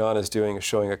think what John is doing is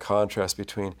showing a contrast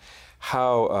between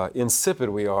how insipid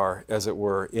we are, as it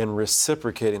were, in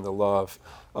reciprocating the love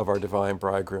of our divine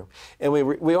bridegroom. And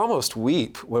we almost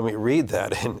weep when we read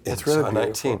that in John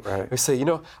 19. Right? We say,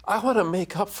 I want to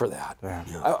make up for that. Yeah.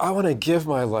 I want to give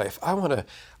my life. I want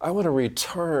to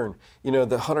return, the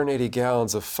 180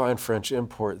 gallons of fine French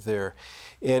import there.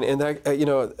 And that,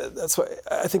 that's why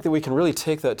I think that we can really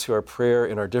take that to our prayer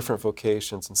in our different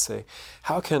vocations and say,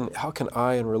 how can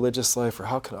I in religious life, or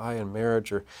how can I in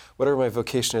marriage, or whatever my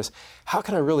vocation is, how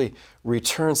can I really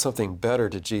return something better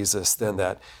to Jesus than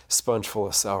that sponge full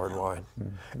of soured wine?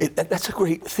 That's a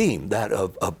great theme, that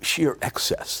of sheer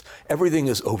excess. Everything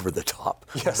is over the top,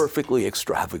 perfectly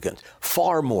extravagant,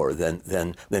 far more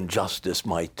than justice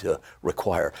might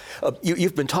require.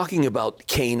 You've been talking about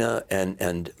Cana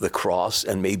and the cross,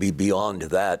 and maybe beyond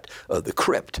that, the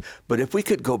crypt. But if we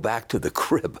could go back to the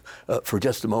crib for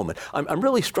just a moment, I'm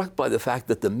really struck by the fact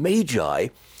that the Magi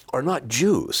are not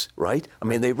Jews, right? I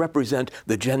mean, they represent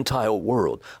the Gentile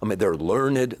world. I mean, they're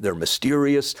learned, they're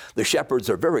mysterious. The shepherds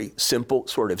are very simple,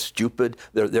 sort of stupid.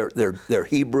 They're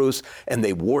Hebrews, and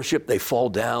they worship, they fall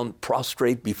down,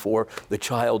 prostrate before the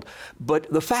child. But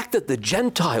the fact that the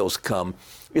Gentiles come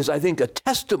is, I think, a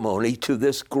testimony to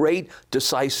this great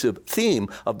decisive theme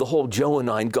of the whole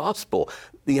Johannine gospel,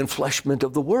 the enfleshment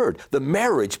of the Word, the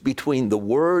marriage between the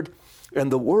Word and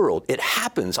the world. It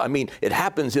happens. I mean, it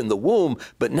happens in the womb,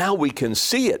 but now we can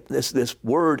see it. This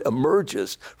Word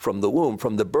emerges from the womb,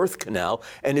 from the birth canal,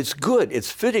 and it's good.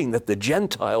 It's fitting that the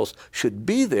Gentiles should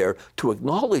be there to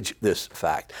acknowledge this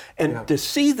fact. And to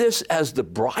see this as the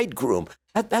bridegroom,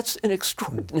 that's an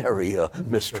extraordinary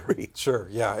mystery. Sure,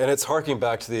 yeah. And it's harking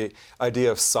back to the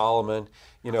idea of Solomon.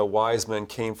 Wise men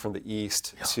came from the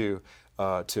east to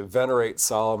to venerate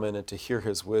Solomon and to hear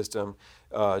his wisdom.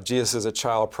 Jesus is a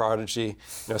child prodigy.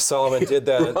 Solomon did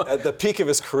that at the peak of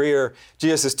his career.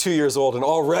 Jesus is 2 years old, and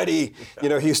already,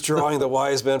 he's drawing the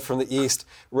wise men from the east,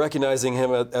 recognizing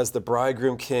him as the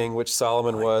bridegroom king, which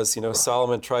Solomon was.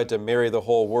 Solomon tried to marry the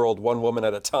whole world, one woman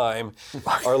at a time.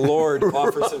 Our Lord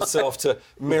offers himself to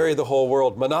marry the whole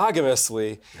world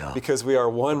monogamously, because we are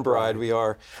one bride. We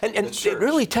are And it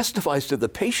really testifies to the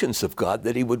patience of God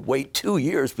that he would wait 2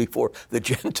 years before the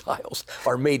Gentiles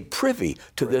are made privy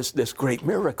to this great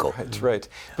miracle. Right.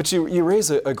 But you raise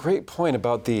a great point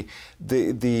about the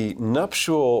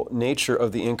nuptial nature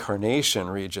of the incarnation,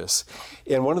 Regis.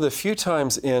 And one of the few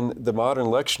times in the modern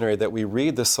lectionary that we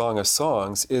read the Song of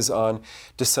Songs is on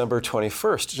December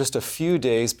 21st, just a few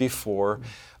days before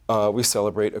we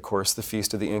celebrate, of course, the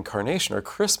Feast of the Incarnation, or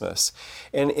Christmas.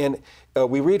 And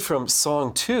we read from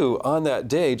Song 2 on that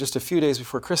day, just a few days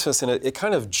before Christmas, and it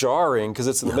kind of jarring, because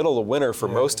it's in the middle of winter for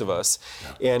most of us.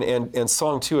 And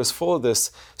Song 2 is full of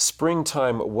this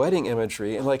springtime wedding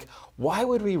imagery. And why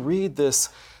would we read this?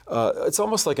 It's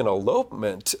almost like an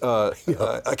elopement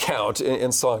account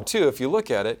in Song 2, if you look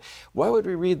at it. Why would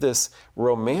we read this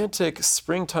romantic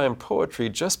springtime poetry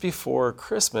just before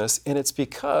Christmas? And it's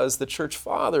because the church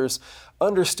fathers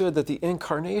understood that the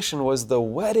incarnation was the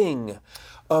wedding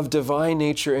of divine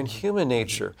nature and human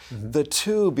nature. The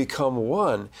two become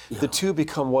one. The two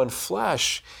become one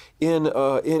flesh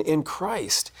in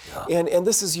Christ. And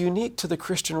this is unique to the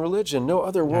Christian religion. No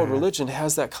other world religion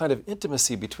has that kind of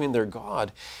intimacy between their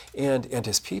God and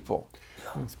his people.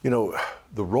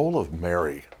 The role of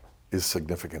Mary is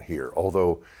significant here,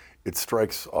 although it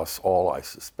strikes us all, I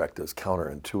suspect, as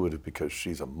counterintuitive, because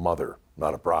she's a mother,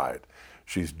 not a bride.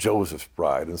 She's Joseph's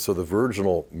bride. And so the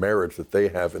virginal marriage that they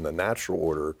have in the natural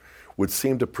order would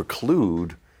seem to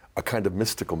preclude a kind of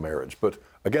mystical marriage. But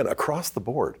again, across the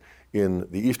board, in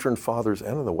the Eastern Fathers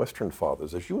and in the Western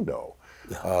Fathers, as you know,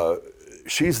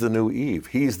 she's the new Eve,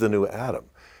 he's the new Adam.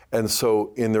 And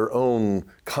so in their own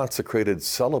consecrated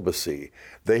celibacy,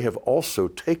 they have also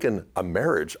taken a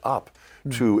marriage up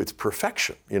to its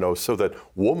perfection, so that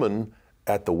woman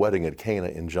at the wedding at Cana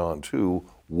in John 2,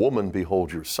 woman,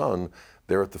 behold your son,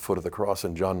 there at the foot of the cross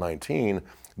in John 19,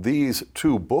 these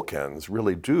two bookends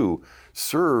really do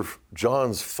serve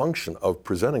John's function of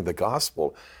presenting the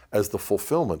gospel as the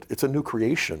fulfillment. It's a new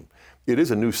creation. It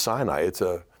is a new Sinai. It's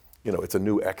a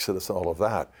new Exodus and all of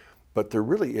that. But there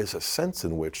really is a sense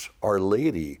in which Our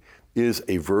Lady is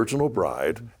a virginal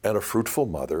bride and a fruitful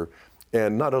mother.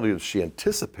 And not only does she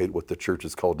anticipate what the church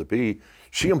is called to be,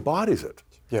 she embodies it.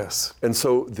 Yes. And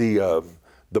so the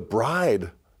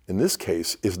bride, in this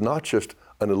case, is not just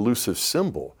an elusive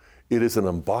symbol. It is an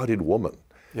embodied woman.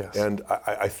 Yes. And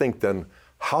I think then,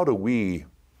 how do we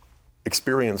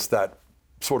experience that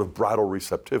sort of bridal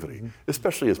receptivity,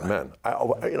 especially as men?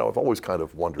 I've always kind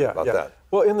of wondered about that.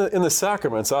 Well, in the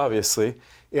sacraments, obviously,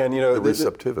 and the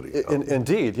receptivity.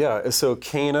 Indeed, yeah. So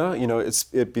Cana,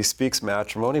 it bespeaks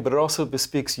matrimony, but it also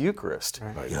bespeaks Eucharist.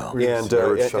 Right. Yeah.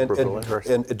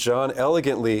 And John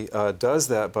elegantly does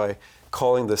that by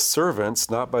calling the servants,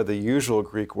 not by the usual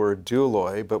Greek word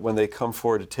douloi, but when they come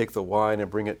forward to take the wine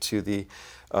and bring it to the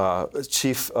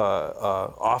chief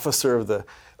officer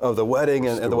of the wedding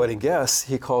and the wedding guests,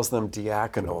 he calls them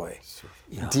diakonoi,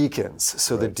 deacons.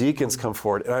 So the deacons come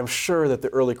forward, and I'm sure that the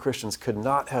early Christians could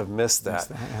not have missed that.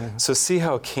 So see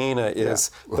how Cana is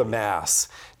the Mass.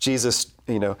 Jesus,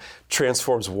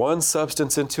 transforms one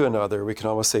substance into another. We can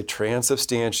almost say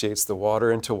transubstantiates the water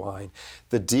into wine.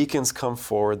 The deacons come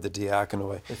forward, the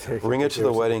diakonoi, bring it to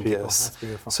the wedding guests.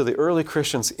 So the early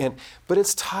Christians, but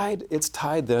it's tied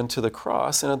then to the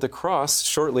cross, and at the cross,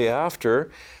 shortly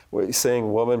after,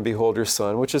 saying, woman, behold your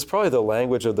son, which is probably the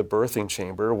language of the birthing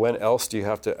chamber. When else do you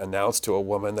have to announce to a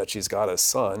woman that she's got a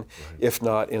son, if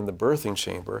not in the birthing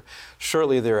chamber?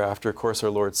 Shortly thereafter, of course, our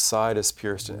Lord's side is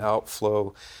pierced and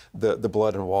outflow the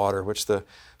blood and water, which the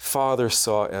Father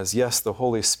saw as, yes, the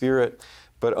Holy Spirit,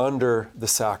 but under the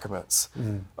sacraments.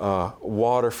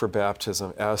 Water for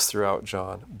baptism, as throughout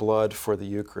John, blood for the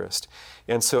Eucharist.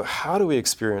 And so how do we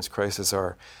experience Christ as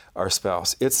our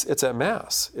spouse? It's at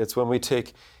Mass. It's when we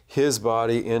take his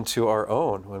body into our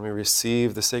own, when we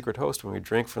receive the sacred host, when we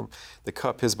drink from the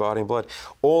cup, his body and blood.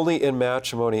 Only in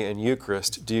matrimony and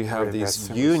Eucharist do you have these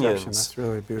unions,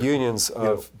 unions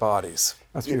of bodies.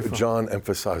 That's beautiful. John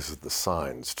emphasizes the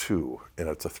signs too, and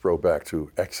it's a throwback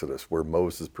to Exodus, where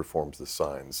Moses performs the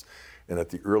signs. And at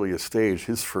the earliest stage,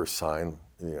 his first sign,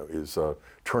 is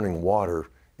turning water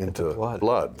into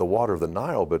blood, the water of the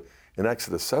Nile. But in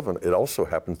Exodus 7, it also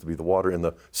happens to be the water in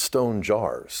the stone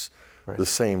jars. the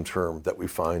same term that we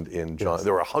find in John. Yes.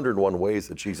 There were 101 ways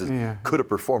that Jesus could have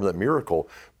performed that miracle,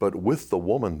 but with the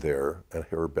woman there at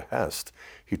her behest,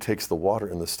 he takes the water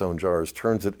in the stone jars,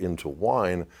 turns it into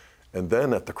wine, and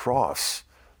then at the cross,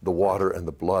 the water and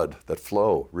the blood that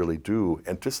flow really do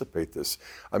anticipate this.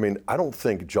 I mean, I don't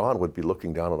think John would be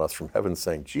looking down on us from heaven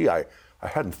saying, gee, I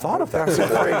hadn't thought of that.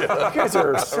 You guys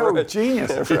are so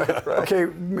genius. Right. Okay,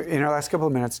 in our last couple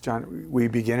of minutes, John, we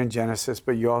begin in Genesis,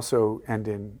 but you also end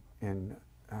in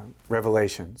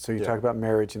Revelation. So you talk about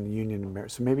marriage and the union of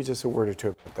marriage. So maybe just a word or two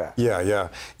about that. Yeah.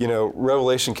 You know,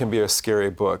 Revelation can be a scary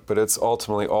book, but it's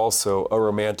ultimately also a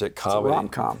romantic comedy. It's a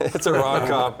rom-com. It's a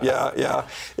rom-com, yeah.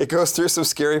 It goes through some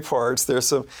scary parts. There's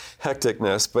some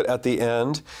hecticness, but at the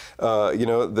end,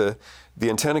 the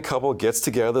intended couple gets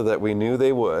together that we knew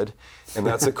they would, and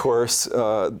that's, of course,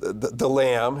 the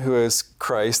Lamb, who is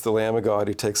Christ, the Lamb of God,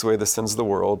 who takes away the sins of the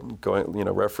world,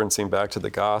 referencing back to the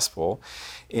gospel,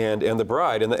 and the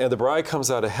bride. And the bride comes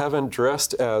out of heaven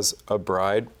dressed as a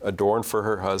bride, adorned for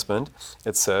her husband,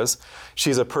 it says.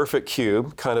 She's a perfect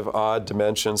cube, kind of odd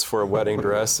dimensions for a wedding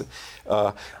dress.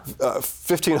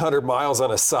 1,500 miles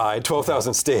on a side,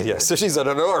 12,000 stadia. So she's an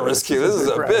enormous cube. This is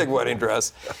a big wedding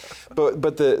dress.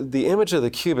 But the image of the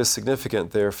cube is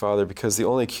significant there, Father, because the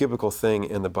only cubical thing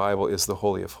in the Bible is the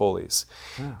Holy of Holies.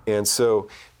 Yeah. And so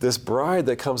this bride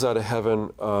that comes out of heaven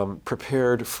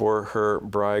prepared for her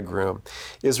bridegroom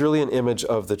is really an image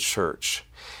of the church.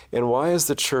 And why is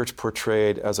the church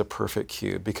portrayed as a perfect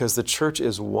cube? Because the church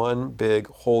is one big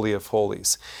Holy of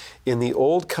Holies. In the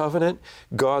Old Covenant,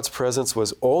 God's presence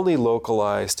was only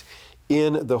localized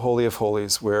in the Holy of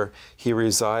Holies, where he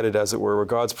resided, as it were, where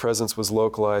God's presence was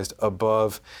localized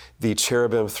above the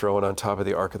cherubim throne on top of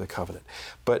the Ark of the Covenant.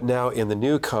 But now in the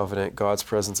New Covenant, God's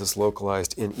presence is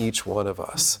localized in each one of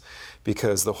us,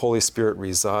 because the Holy Spirit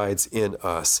resides in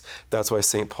us. That's why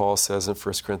St. Paul says in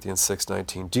 1 Corinthians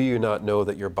 6:19, do you not know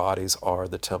that your bodies are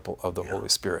the temple of the Holy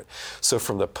Spirit? So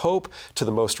from the Pope to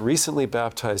the most recently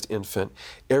baptized infant,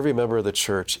 every member of the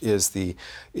church is the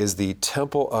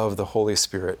temple of the Holy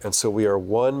Spirit. And so we are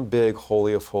one big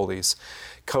Holy of Holies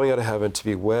coming out of heaven to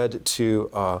be wed to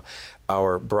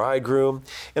our bridegroom.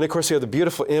 And of course, we have the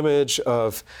beautiful image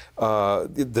of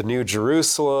the New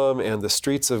Jerusalem and the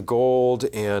streets of gold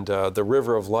and the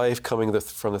river of life coming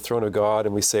from the throne of God.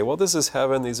 And we say, well, this is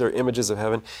heaven. These are images of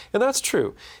heaven. And that's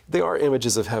true. They are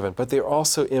images of heaven, but they're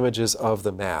also images of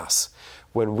the Mass.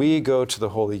 When we go to the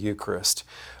Holy Eucharist,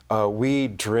 we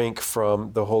drink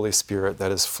from the Holy Spirit that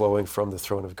is flowing from the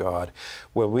throne of God.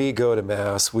 When we go to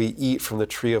Mass, we eat from the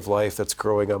tree of life that's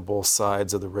growing on both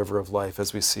sides of the river of life,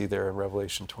 as we see there in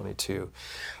Revelation 22.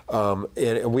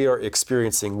 And we are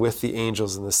experiencing with the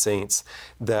angels and the saints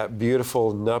that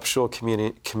beautiful nuptial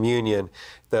communion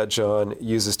that John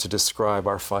uses to describe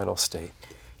our final state.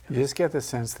 You just get the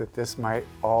sense that this might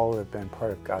all have been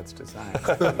part of God's design.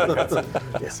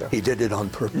 He did it on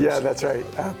purpose. Yeah, that's right.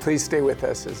 Please stay with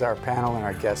us as our panel and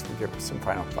our guest will give us some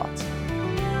final thoughts.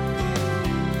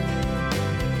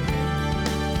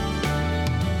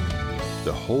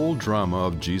 The whole drama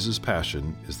of Jesus'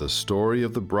 passion is the story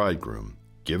of the bridegroom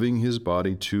giving his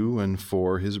body to and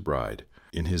for his bride.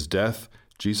 In his death,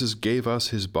 Jesus gave us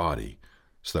his body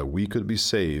so that we could be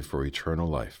saved for eternal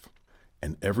life.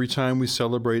 And every time we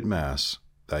celebrate Mass,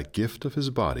 that gift of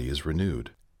his body is renewed.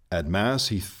 At Mass,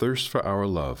 he thirsts for our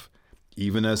love,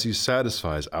 even as he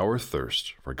satisfies our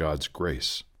thirst for God's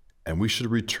grace. And we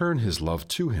should return his love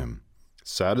to him,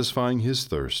 satisfying his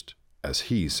thirst as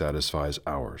he satisfies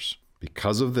ours.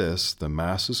 Because of this, the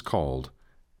Mass is called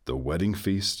the Wedding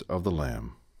Feast of the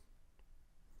Lamb.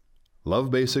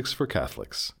 Love Basics for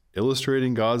Catholics,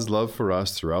 Illustrating God's Love for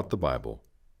Us Throughout the Bible,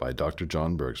 by Dr.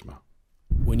 John Bergsma.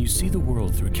 When you see the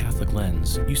world through a Catholic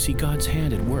lens, you see God's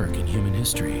hand at work in human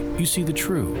history. You see the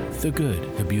true, the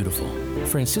good, the beautiful.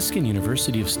 Franciscan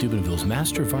University of Steubenville's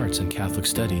Master of Arts in Catholic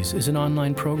Studies is an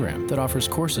online program that offers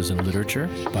courses in literature,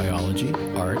 biology,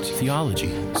 art,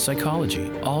 theology,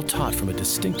 psychology, all taught from a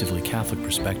distinctively Catholic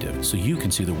perspective so you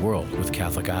can see the world with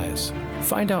Catholic eyes.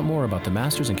 Find out more about the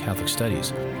Masters in Catholic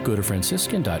Studies. Go to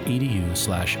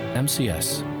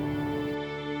franciscan.edu/MCS.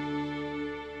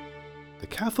 The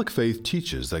Catholic faith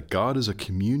teaches that God is a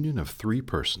communion of three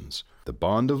persons. The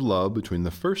bond of love between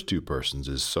the first two persons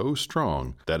is so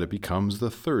strong that it becomes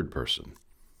the third person.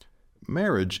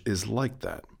 Marriage is like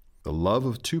that. The love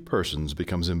of two persons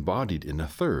becomes embodied in a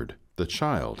third, the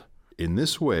child. In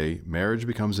this way, marriage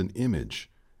becomes an image,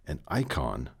 an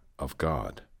icon of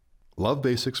God. Love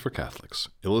Basics for Catholics,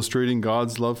 Illustrating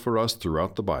God's Love for Us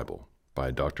Throughout the Bible,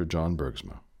 by Dr. John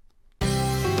Bergsma.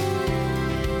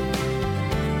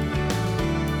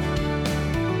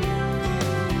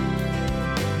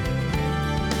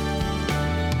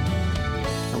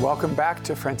 Welcome back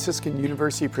to Franciscan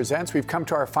University Presents. We've come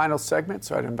to our final segment,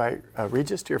 so I'd invite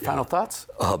Regis to your final thoughts.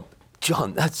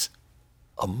 John, that's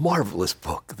a marvelous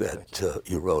book that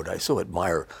you wrote. I so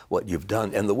admire what you've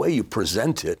done, and the way you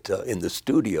present it in the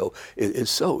studio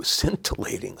is so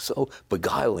scintillating, so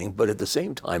beguiling, but at the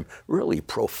same time really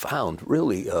profound,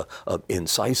 really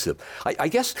incisive. I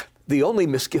guess the only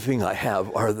misgiving I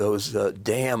have are those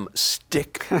damn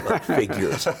stick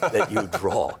figures that you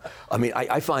draw. I mean,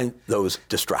 I find those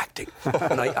distracting.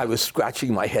 And I was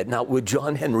scratching my head. Now, would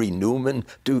John Henry Newman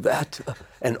do that?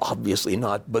 And obviously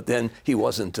not, but then he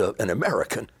wasn't an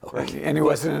American. Okay. And he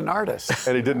wasn't an artist.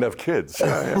 And he didn't have kids.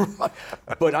 Right.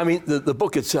 But I mean, the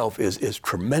book itself is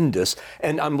tremendous.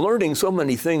 And I'm learning so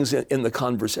many things in the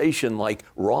conversation, like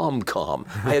rom-com.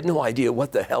 I had no idea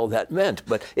what the hell that meant,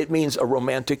 but it means a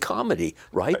romantic comedy,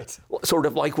 right? Sort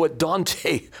of like what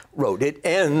Dante wrote. It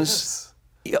ends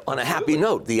on a happy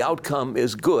note. The outcome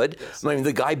is good. I mean,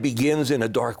 the guy begins in a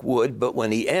dark wood, but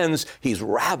when he ends, he's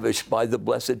ravished by the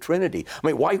Blessed Trinity. I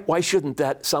mean, why shouldn't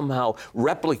that somehow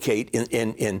replicate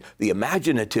in the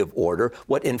imaginative order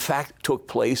what in fact took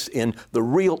place in the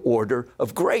real order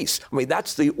of grace? I mean,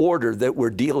 that's the order that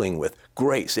we're dealing with,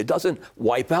 grace. It doesn't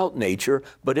wipe out nature,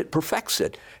 but it perfects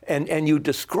it. And you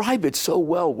describe it so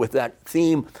well with that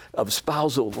theme of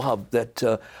spousal love that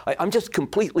I'm just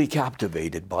completely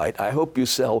captivated by it. I hope you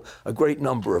sell a great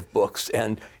number of books,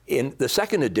 and in the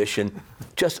second edition,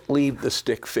 just leave the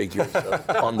stick figures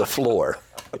on the floor.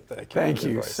 Thank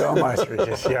you so much,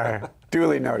 Regis. Yeah,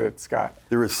 duly noted, Scott.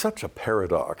 There is such a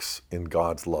paradox in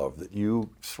God's love that you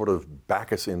sort of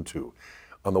back us into.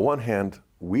 On the one hand,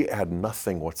 we add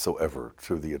nothing whatsoever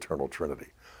to the eternal Trinity.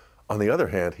 On the other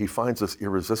hand, he finds us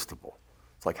irresistible.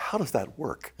 It's like, how does that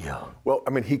work? Yeah. Well, I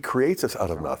mean, he creates us out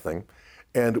of nothing,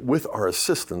 and with our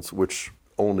assistance, which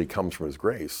only comes from his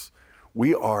grace,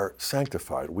 we are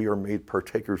sanctified. We are made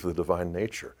partakers of the divine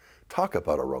nature. Talk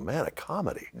about a romantic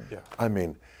comedy. Yeah. I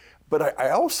mean, but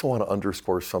I also want to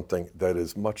underscore something that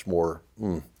is much more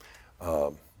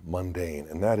mundane,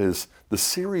 and that is the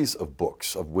series of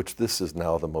books, of which this is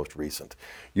now the most recent.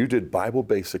 You did Bible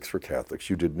Basics for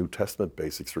Catholics, you did New Testament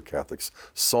Basics for Catholics,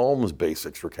 Psalms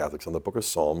Basics for Catholics, and the Book of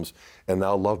Psalms, and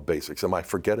now Love Basics. Am I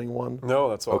forgetting one? No,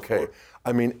 that's all. Okay.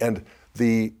 I mean, and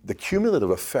the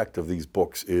cumulative effect of these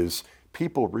books is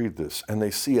people read this and they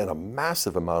see a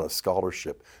massive amount of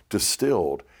scholarship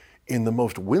distilled in the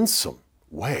most winsome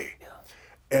way. Yeah.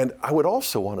 And I would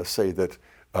also want to say that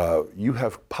you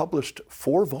have published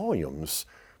 4 volumes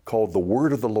called The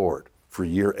Word of the Lord for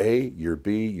year A, year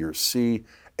B, year C,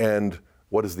 and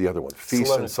what is the other one?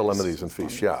 Feasts and Solemnities and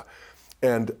Feasts, yeah.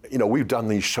 And, you know, we've done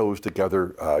these shows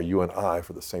together, you and I,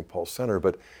 for the St. Paul Center,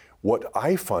 but what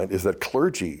I find is that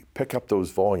clergy pick up those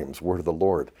volumes, Word of the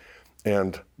Lord,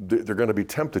 and they're going to be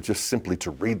tempted just simply to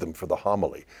read them for the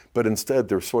homily. But instead,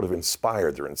 they're sort of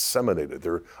inspired, they're inseminated,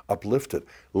 they're uplifted.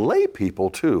 Lay people,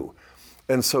 too.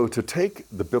 And so to take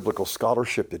the biblical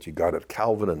scholarship that you got at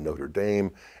Calvin and Notre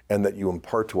Dame and that you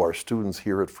impart to our students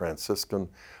here at Franciscan,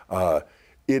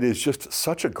 it is just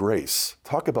such a grace.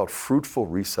 Talk about fruitful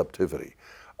receptivity.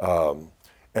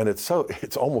 And it's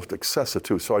almost excessive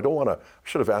too. So I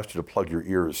should have asked you to plug your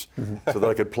ears so that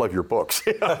I could plug your books.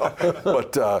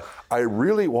 But I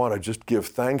really want to just give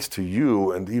thanks to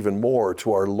you and even more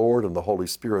to our Lord and the Holy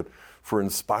Spirit for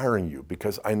inspiring you,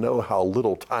 because I know how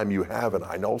little time you have, and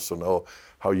I also know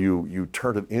how you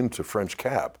turn it into French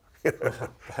Cab,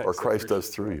 or Christ does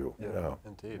through you. Yeah,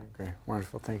 indeed. Okay,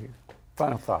 wonderful, thank you.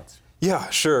 Final thoughts? Yeah,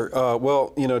 sure.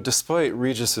 Well, you know, despite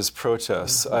Regis's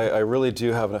protests, I really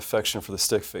do have an affection for the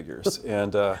stick figures.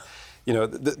 And, you know,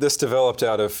 this developed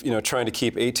out of, you know, trying to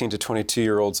keep 18 to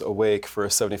 22-year-olds awake for a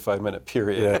 75-minute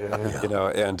period, you know,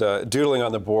 and doodling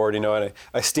on the board, you know, and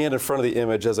I stand in front of the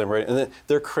image as I'm writing, and then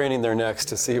they're craning their necks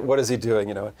to see what is he doing,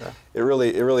 you know. It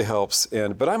really helps.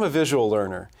 But I'm a visual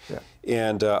learner,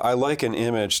 and I like an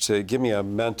image to give me a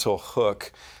mental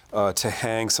hook to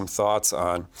hang some thoughts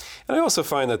on. And I also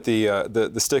find that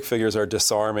the stick figures are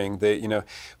disarming. They, you know,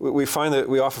 we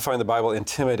often find the Bible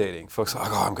intimidating. Folks are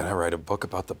like, oh, I'm going to write a book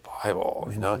about the Bible,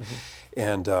 you know.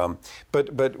 And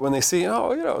but when they see,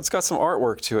 oh, you know, it's got some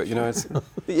artwork to it, you know, it's,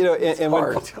 you know, and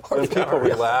when people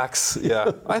relax,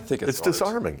 I think it's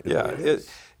disarming. Yeah.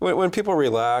 When people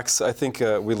relax, I think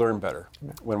we learn better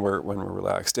when we're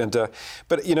relaxed. And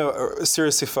but you know,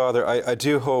 seriously, Father, I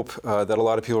do hope that a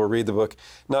lot of people will read the book,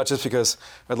 not just because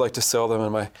I'd like to sell them,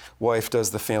 and my wife does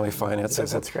the family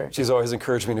finances. That's great. She's always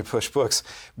encouraged me to push books.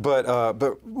 But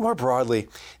more broadly,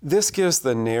 this gives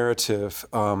the narrative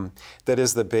that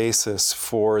is the basis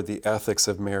for the ethics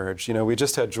of marriage. You know, we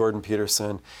just had Jordan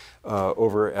Peterson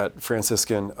over at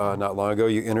Franciscan not long ago.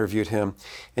 You interviewed him,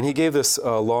 and he gave this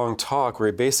long talk where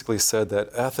he basically said that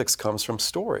ethics comes from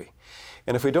story.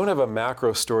 And if we don't have a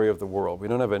macro story of the world, we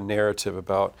don't have a narrative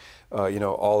about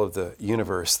all of the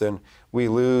universe, then we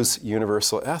lose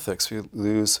universal ethics, we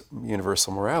lose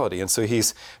universal morality. And so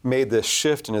he's made this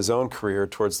shift in his own career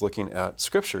towards looking at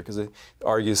Scripture, because he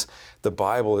argues the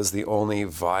Bible is the only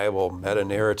viable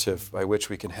meta-narrative by which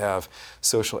we can have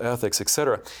social ethics,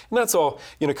 etc. And that's all,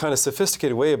 kind of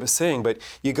sophisticated way of saying, but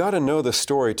you got to know the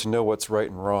story to know what's right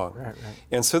and wrong. Right.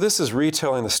 And so this is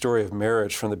retelling the story of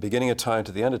marriage from the beginning of time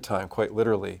to the end of time, quite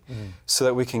literally, so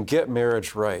that we can get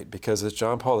marriage right. Because as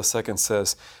John Paul II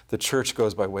says, the church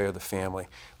goes by way of the family.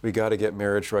 We got to get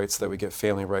marriage right so that we get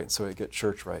family right, and so we get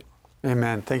church right.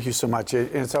 Amen. Thank you so much.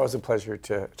 It's always a pleasure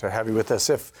to have you with us.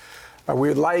 If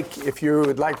you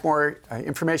would like more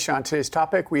information on today's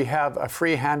topic, we have a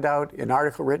free handout, an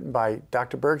article written by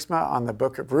Dr. Bergsma on the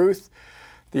book of Ruth.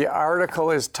 The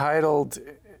article is titled,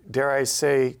 dare I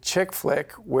say, Chick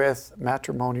Flick with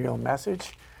Matrimonial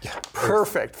Message. Yeah.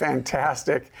 Perfect.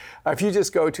 Fantastic. If you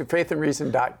just go to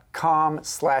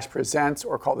faithandreason.com/presents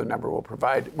or call the number we'll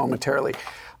provide momentarily.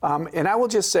 And I will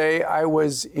just say I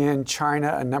was in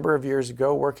China a number of years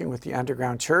ago working with the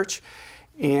underground church,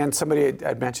 and somebody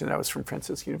had mentioned that I was from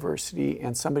Franciscan University,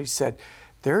 and somebody said,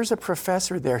 there's a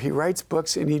professor there. He writes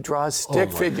books and he draws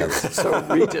stick figures. So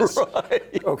Regis,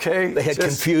 Right. Okay? They had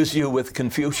confused you with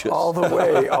Confucius. All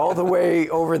the way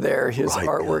over there. His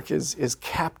artwork is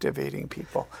captivating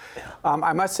people. Yeah.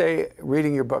 I must say,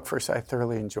 reading your book first, I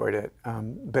thoroughly enjoyed it.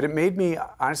 But it made me,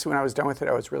 honestly, when I was done with it,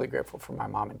 I was really grateful for my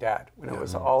mom and dad. When it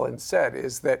was all said,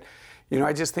 is that,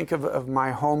 I just think of my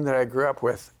home that I grew up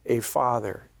with, a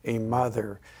father, a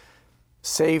mother,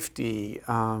 safety,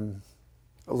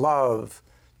 love,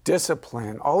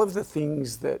 discipline, all of the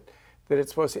things that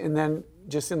it's supposed to. And then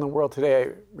just in the world today, I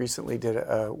recently did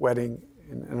a wedding,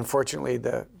 and unfortunately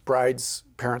the bride's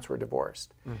parents were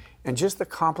divorced. And just the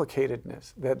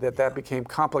complicatedness, that became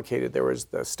complicated. There was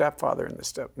the stepfather and the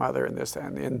stepmother and this,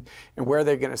 and where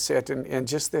they're going to sit, and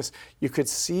just this, you could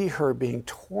see her being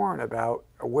torn about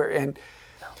where, and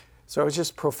so I was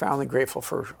just profoundly grateful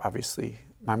for, obviously,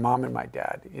 my mom and my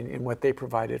dad in what they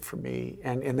provided for me,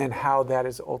 and then how that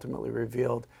has ultimately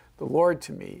revealed the Lord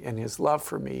to me and His love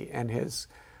for me and His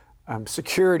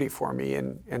security for me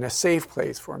and a safe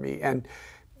place for me. And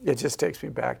it just takes me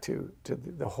back to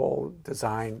the whole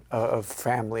design of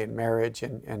family and marriage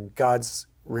and God's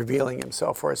revealing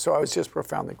Himself for us. So I was just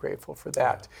profoundly grateful for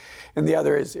that. And the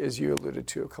other is, as you alluded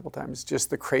to a couple times,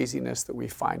 just the craziness that we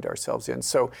find ourselves in.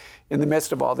 So in the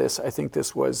midst of all this, I think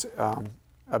this was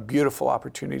a beautiful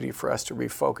opportunity for us to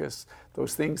refocus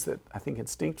those things that I think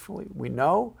instinctively we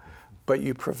know, but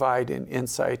you provide an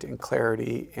insight and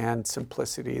clarity and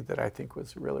simplicity that I think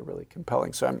was really, really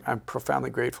compelling. So I'm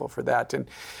profoundly grateful for that. And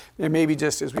maybe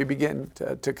just as we begin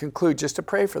to conclude, just to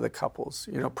pray for the couples,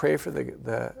 pray for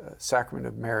the sacrament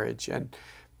of marriage and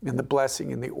the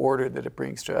blessing and the order that it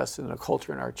brings to us in the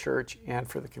culture in our church, and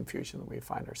for the confusion that we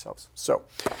find ourselves. So,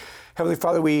 Heavenly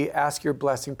Father, we ask your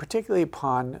blessing, particularly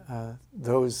upon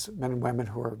those men and women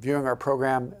who are viewing our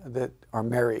program that are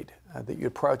married, that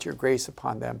you'd pour out your grace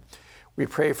upon them. We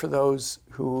pray for those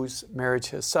whose marriage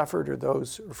has suffered, or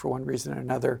those who, for one reason or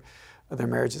another, their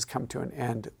marriage has come to an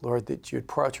end. Lord, that you'd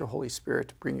pour out your Holy Spirit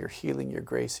to bring your healing, your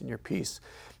grace, and your peace.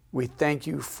 We thank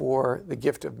you for the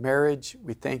gift of marriage.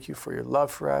 We thank you for your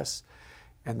love for us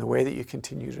and the way that you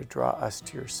continue to draw us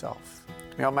to yourself.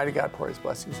 May Almighty God pour His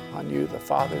blessings upon you, the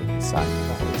Father, the Son, and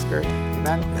the Holy Spirit.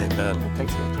 Amen. Amen. And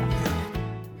thanks for your time.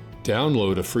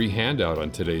 Download a free handout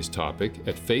on today's topic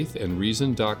at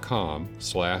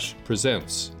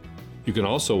faithandreason.com/presents. You can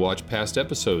also watch past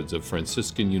episodes of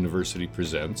Franciscan University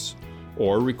Presents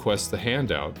or request the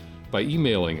handout by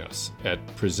emailing us at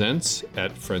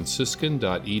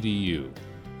presents@franciscan.edu.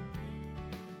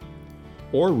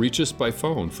 Or reach us by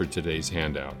phone for today's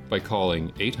handout by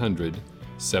calling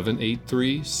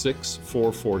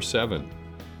 800-783-6447.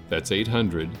 That's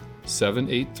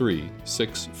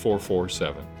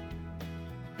 800-783-6447.